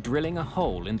it by drilling a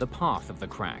hole in the path of the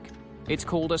crack. It's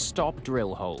called a stop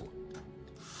drill hole.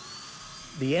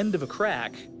 The end of a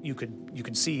crack, you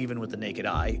can see even with the naked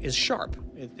eye, is sharp.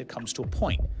 It comes to a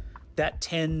point. That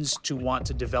tends to want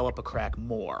to develop a crack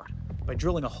more. By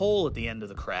drilling a hole at the end of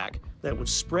the crack, that would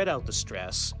spread out the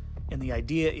stress, and the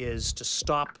idea is to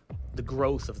stop the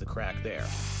growth of the crack there.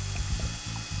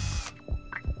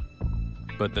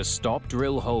 But the stop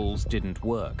drill holes didn't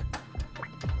work.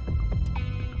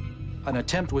 An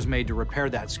attempt was made to repair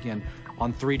that skin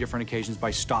on 3 different occasions by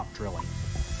stop drilling.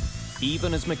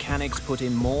 Even as mechanics put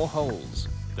in more holes,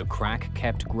 the crack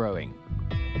kept growing.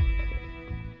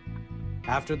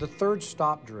 After the 3rd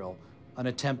stop drill, an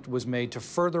attempt was made to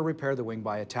further repair the wing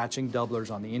by attaching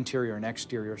doublers on the interior and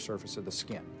exterior surface of the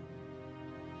skin.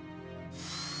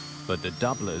 But the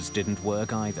doublers didn't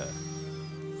work either.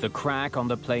 the crack on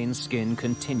the plane's skin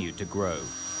continued to grow.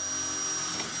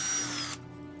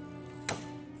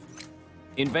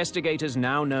 Investigators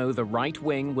now know the right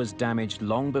wing was damaged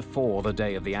long before the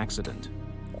day of the accident.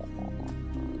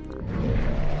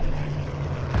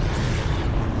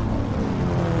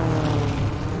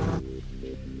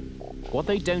 What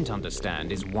they don't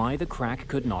understand is why the crack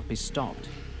could not be stopped.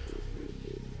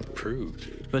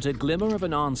 Approved. But a glimmer of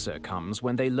an answer comes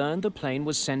when they learn the plane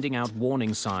was sending out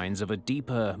warning signs of a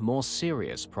deeper, more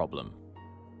serious problem.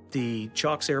 The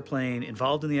Chalk's airplane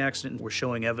involved in the accident were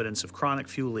showing evidence of chronic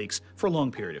fuel leaks for a long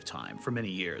period of time, for many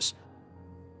years.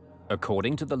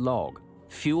 According to the log,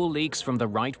 fuel leaks from the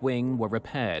right wing were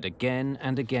repaired again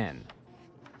and again,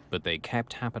 but they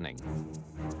kept happening.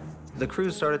 The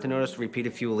crews started to notice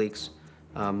repeated fuel leaks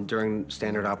during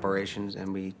standard operations,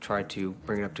 and we tried to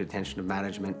bring it up to the attention of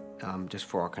management just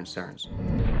for our concerns.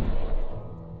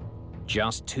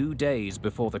 Just 2 days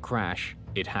before the crash,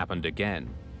 it happened again.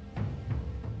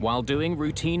 While doing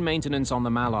routine maintenance on the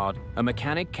Mallard, a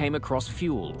mechanic came across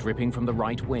fuel dripping from the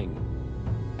right wing.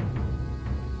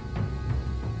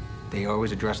 They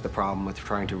always addressed the problem with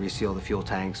trying to reseal the fuel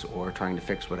tanks or trying to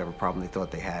fix whatever problem they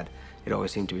thought they had. It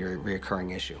always seemed to be a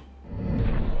reoccurring issue.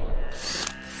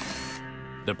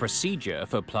 The procedure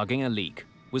for plugging a leak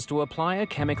was to apply a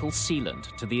chemical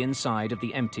sealant to the inside of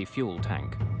the empty fuel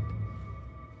tank.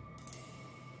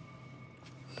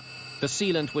 The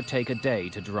sealant would take a day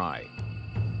to dry.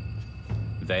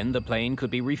 Then the plane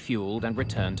could be refueled and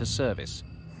returned to service.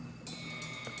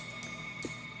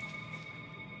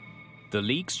 The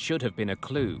leaks should have been a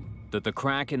clue that the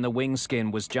crack in the wing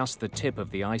skin was just the tip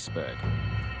of the iceberg.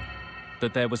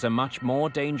 That there was a much more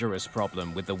dangerous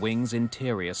problem with the wing's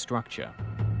interior structure.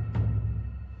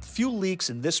 Fuel leaks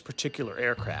in this particular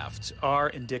aircraft are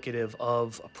indicative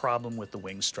of a problem with the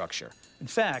wing structure. In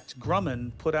fact,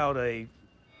 Grumman put out a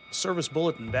service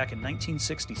bulletin back in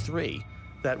 1963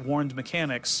 that warned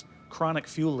mechanics chronic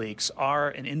fuel leaks are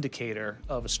an indicator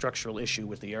of a structural issue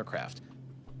with the aircraft.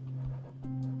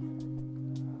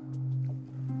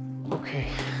 Okay,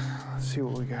 let's see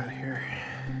what we got here.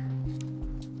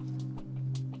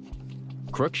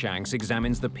 Cruikshanks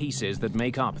examines the pieces that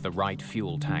make up the right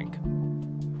fuel tank.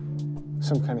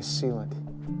 Some kind of sealant.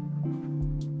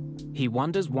 He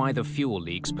wonders why the fuel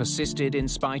leaks persisted in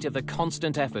spite of the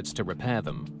constant efforts to repair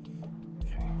them.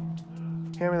 Okay.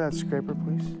 Hand me that scraper,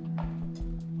 please.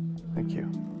 Thank you.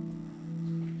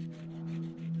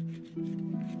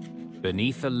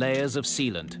 Beneath the layers of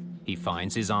sealant, he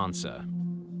finds his answer.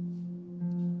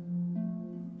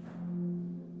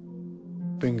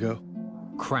 Bingo.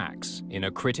 Cracks in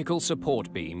a critical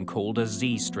support beam called a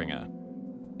Z-stringer.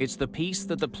 It's the piece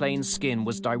that the plane's skin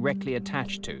was directly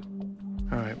attached to.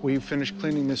 All right, will you finish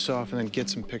cleaning this off and then get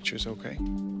some pictures, okay?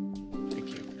 Thank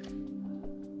you.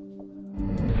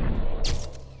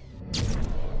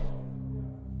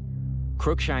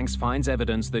 Cruikshanks finds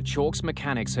evidence that Chalk's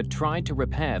mechanics had tried to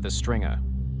repair the stringer.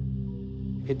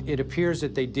 It appears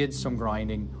that they did some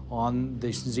grinding on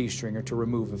the Z-stringer to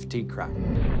remove a fatigue crack.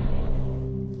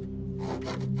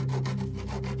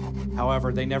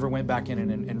 However, they never went back in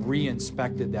and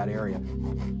re-inspected that area.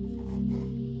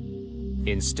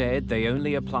 Instead, they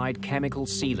only applied chemical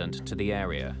sealant to the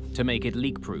area to make it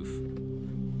leak-proof,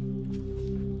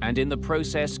 and in the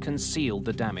process concealed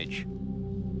the damage.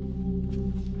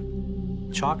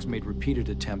 Chalk's made repeated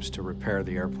attempts to repair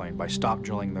the airplane by stop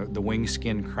drilling the wing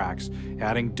skin cracks,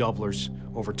 adding doublers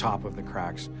over top of the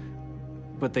cracks,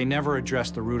 but they never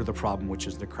addressed the root of the problem, which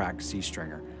is the cracked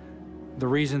Z-stringer. The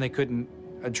reason they couldn't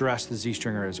address the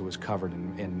Z-stringer is it was covered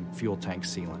in fuel tank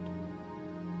sealant.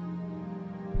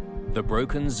 The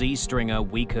broken Z-stringer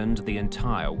weakened the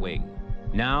entire wing.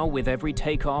 Now, with every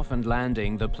takeoff and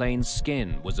landing, the plane's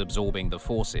skin was absorbing the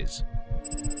forces.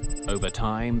 Over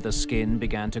time, the skin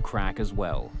began to crack as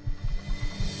well.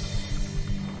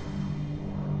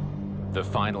 The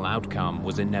final outcome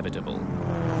was inevitable.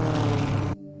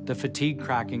 The fatigue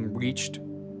cracking reached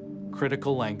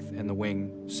critical length and the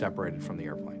wing separated from the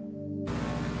airplane.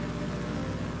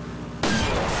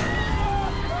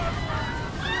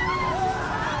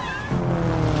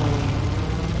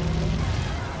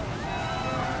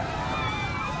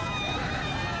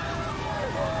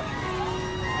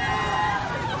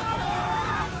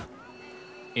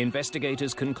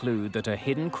 Investigators conclude that a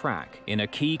hidden crack in a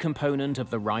key component of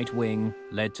the right wing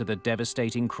led to the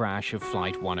devastating crash of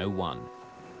Flight 101.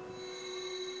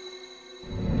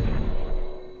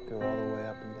 Go all the way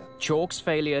up and down. Chalk's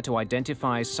failure to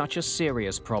identify such a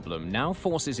serious problem now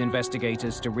forces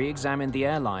investigators to re-examine the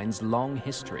airline's long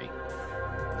history.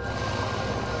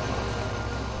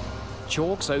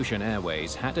 Chalk's Ocean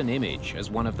Airways had an image as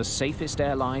one of the safest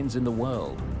airlines in the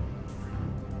world.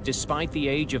 Despite the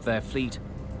age of their fleet,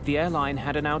 the airline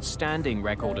had an outstanding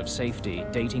record of safety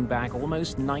dating back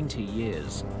almost 90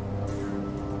 years.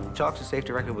 Chalk's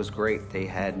safety record was great. They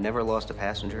had never lost a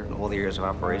passenger in all the years of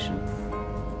operation.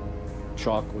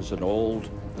 Chalk was an old,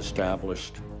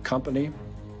 established company,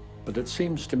 but it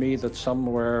seems to me that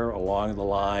somewhere along the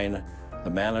line, the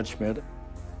management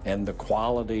and the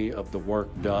quality of the work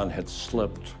done had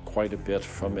slipped quite a bit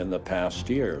from in the past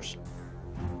years.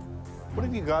 What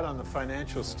have you got on the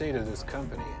financial state of this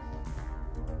company?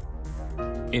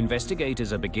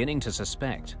 Investigators are beginning to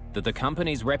suspect that the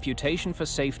company's reputation for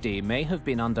safety may have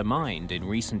been undermined in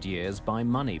recent years by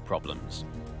money problems.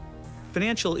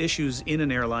 Financial issues in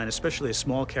an airline, especially a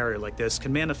small carrier like this,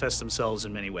 can manifest themselves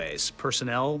in many ways.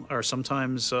 Personnel are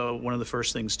sometimes one of the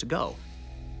first things to go.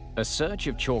 A search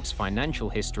of Chalk's financial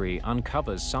history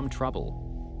uncovers some trouble.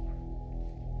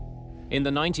 In the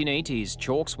 1980s,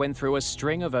 Chalk's went through a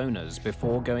string of owners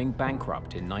before going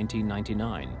bankrupt in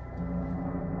 1999.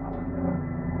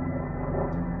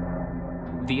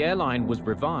 The airline was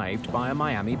revived by a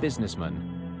Miami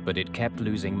businessman, but it kept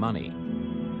losing money.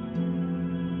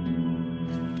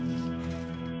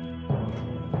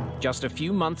 Just a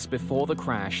few months before the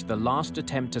crash, the last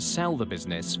attempt to sell the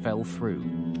business fell through.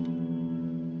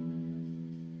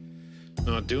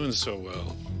 Not doing so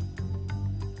well.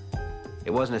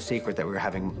 It wasn't a secret that we were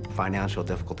having financial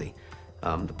difficulty.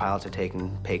 The pilots had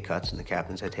taken pay cuts and the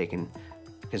captains had taken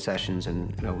concessions,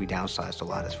 and we downsized a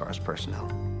lot as far as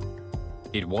personnel.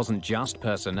 It wasn't just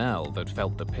personnel that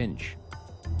felt the pinch.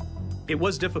 It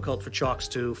was difficult for Chalk's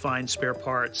to find spare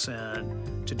parts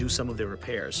and to do some of their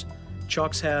repairs.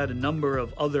 Chalk's had a number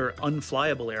of other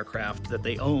unflyable aircraft that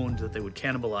they owned that they would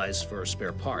cannibalize for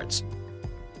spare parts.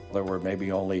 There were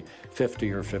maybe only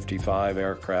 50 or 55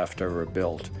 aircraft ever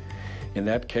built. In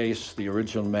that case, the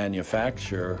original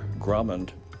manufacturer, Grumman,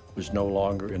 was no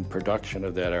longer in production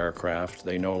of that aircraft.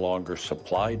 They no longer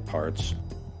supplied parts.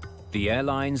 The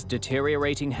airline's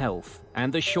deteriorating health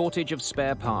and the shortage of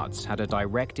spare parts had a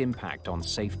direct impact on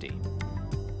safety.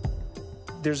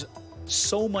 There's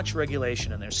so much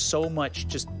regulation and there's so much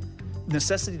just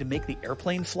necessity to make the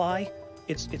airplane fly.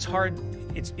 It's hard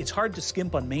to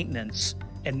skimp on maintenance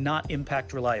and not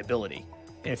impact reliability.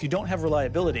 And if you don't have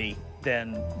reliability,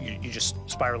 then you're just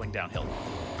spiraling downhill.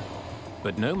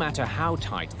 But no matter how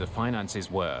tight the finances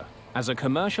were, as a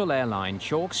commercial airline,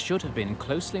 Chalk's should have been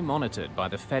closely monitored by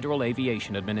the Federal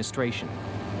Aviation Administration.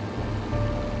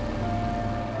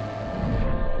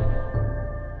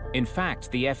 In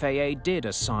fact, the FAA did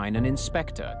assign an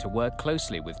inspector to work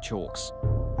closely with Chalk's.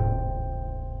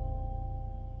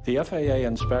 The FAA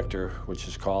inspector, which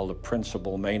is called a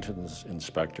principal maintenance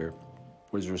inspector,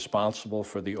 was responsible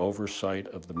for the oversight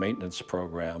of the maintenance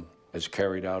program as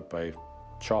carried out by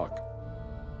Chalk.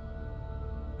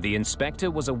 The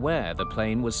inspector was aware the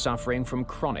plane was suffering from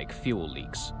chronic fuel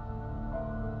leaks.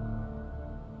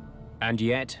 And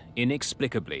yet,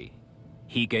 inexplicably,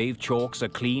 he gave Chalk's a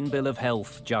clean bill of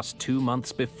health just 2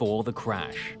 months before the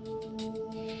crash.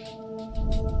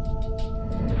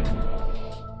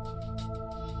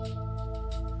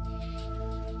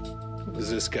 What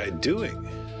was this guy doing?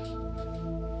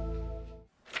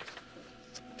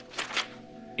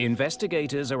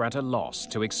 Investigators are at a loss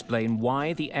to explain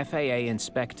why the FAA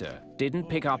inspector didn't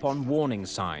pick up on warning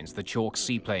signs the Chalk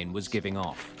seaplane was giving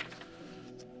off.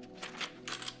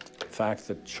 The fact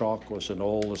that Chalk was an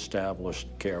old established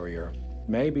carrier,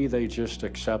 maybe they just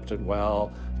accepted,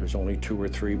 well, there's only 2 or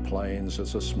 3 planes,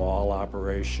 it's a small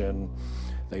operation,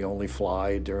 they only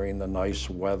fly during the nice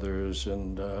weathers,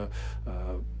 and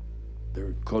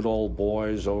they're good old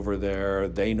boys over there,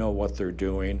 they know what they're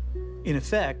doing. In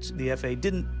effect, the FAA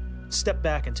didn't step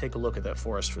back and take a look at that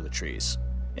forest for the trees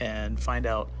and find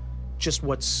out just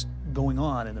what's going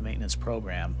on in the maintenance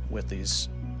program with these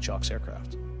Chalk's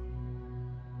aircraft.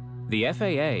 The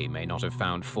FAA may not have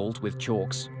found fault with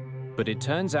Chalk's, but it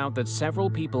turns out that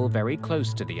several people very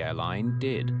close to the airline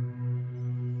did.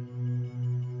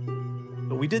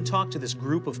 But we did talk to this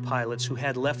group of pilots who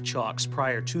had left Chalk's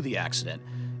prior to the accident,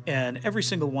 and every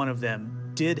single one of them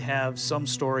did have some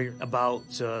story about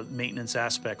maintenance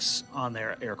aspects on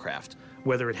their aircraft,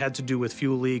 whether it had to do with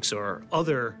fuel leaks or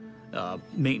other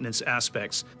maintenance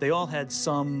aspects. They all had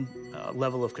some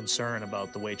level of concern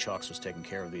about the way Chalk's was taking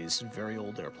care of these very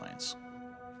old airplanes.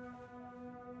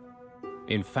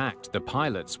 In fact, the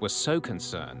pilots were so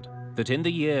concerned that in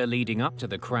the year leading up to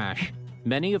the crash,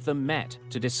 many of them met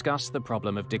to discuss the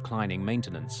problem of declining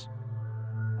maintenance.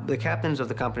 The captains of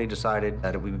the company decided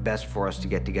that it would be best for us to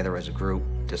get together as a group,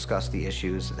 discuss the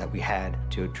issues that we had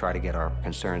to try to get our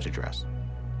concerns addressed.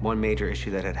 One major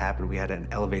issue that had happened, we had an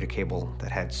elevator cable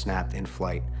that had snapped in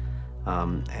flight,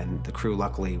 and the crew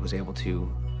luckily was able to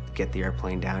get the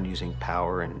airplane down using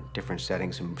power and different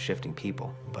settings and shifting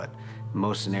people. But in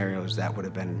most scenarios, that would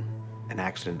have been an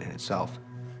accident in itself.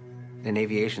 In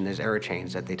aviation, there's error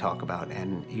chains that they talk about,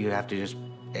 and you have to just,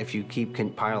 if you keep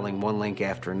compiling one link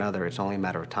after another, it's only a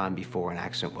matter of time before an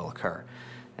accident will occur.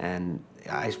 And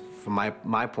from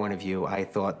my point of view, I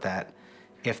thought that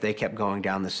if they kept going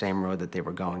down the same road that they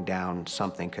were going down,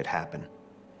 something could happen.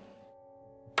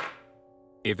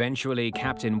 Eventually,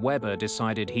 Captain Weber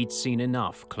decided he'd seen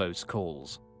enough close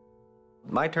calls.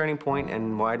 My turning point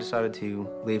and why I decided to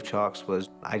leave Chalks was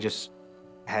I just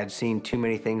had seen too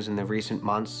many things in the recent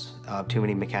months, too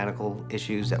many mechanical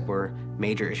issues that were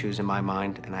major issues in my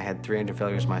mind, and I had 3 engine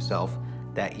failures myself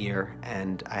that year,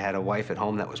 and I had a wife at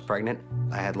home that was pregnant.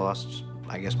 I had lost,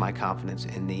 I guess, my confidence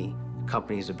in the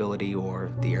company's ability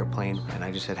or the airplane, and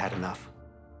I just had had enough.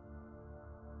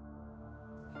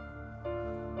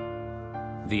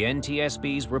 The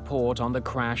NTSB's report on the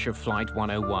crash of Flight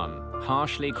 101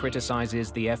 harshly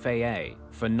criticizes the FAA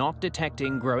for not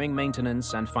detecting growing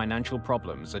maintenance and financial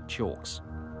problems at Chalks.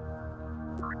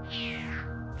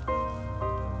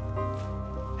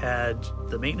 Had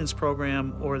the maintenance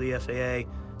program or the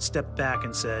FAA stepped back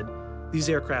and said, these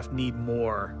aircraft need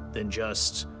more than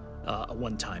just a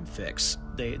one-time fix.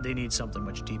 They need something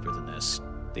much deeper than this,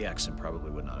 the accident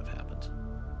probably would not have happened.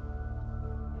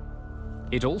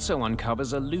 It also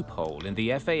uncovers a loophole in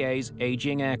the FAA's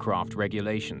aging aircraft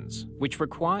regulations, which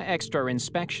require extra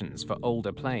inspections for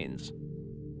older planes.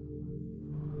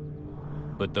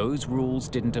 But those rules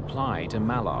didn't apply to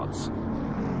Mallards.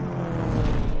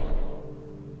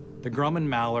 The Grumman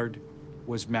Mallard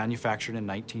was manufactured in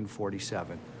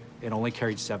 1947. It only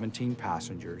carried 17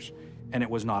 passengers, and it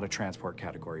was not a transport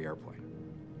category airplane.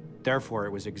 Therefore,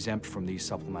 it was exempt from these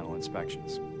supplemental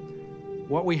inspections.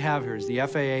 What we have here is the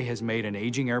FAA has made an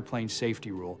aging airplane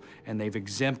safety rule, and they've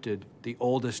exempted the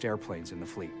oldest airplanes in the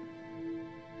fleet.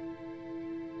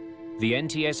 The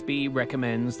NTSB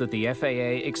recommends that the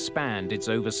FAA expand its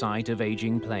oversight of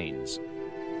aging planes.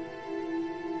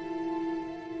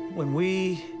 When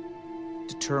we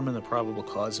determine the probable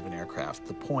cause of an aircraft,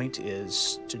 the point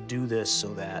is to do this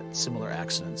so that similar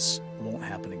accidents won't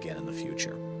happen again in the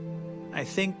future. I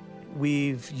think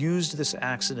we've used this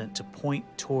accident to point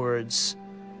towards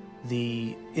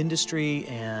the industry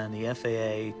and the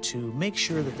FAA to make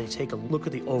sure that they take a look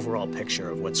at the overall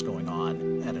picture of what's going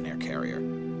on at an air carrier.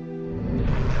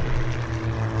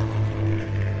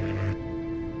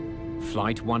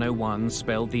 Flight 101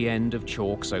 spelled the end of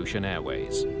Chalks Ocean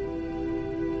Airways.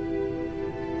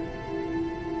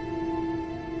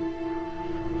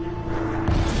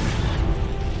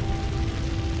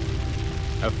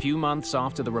 A few months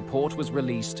after the report was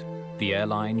released, the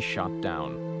airline shut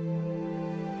down.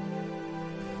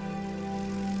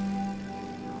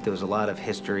 There was a lot of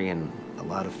history and a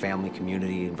lot of family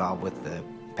community involved with the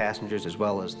passengers as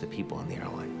well as the people in the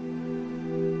airline.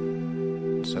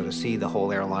 So to see the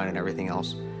whole airline and everything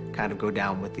else kind of go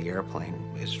down with the airplane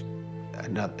is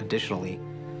additionally,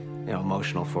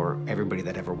 emotional for everybody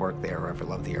that ever worked there or ever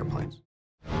loved the airplanes.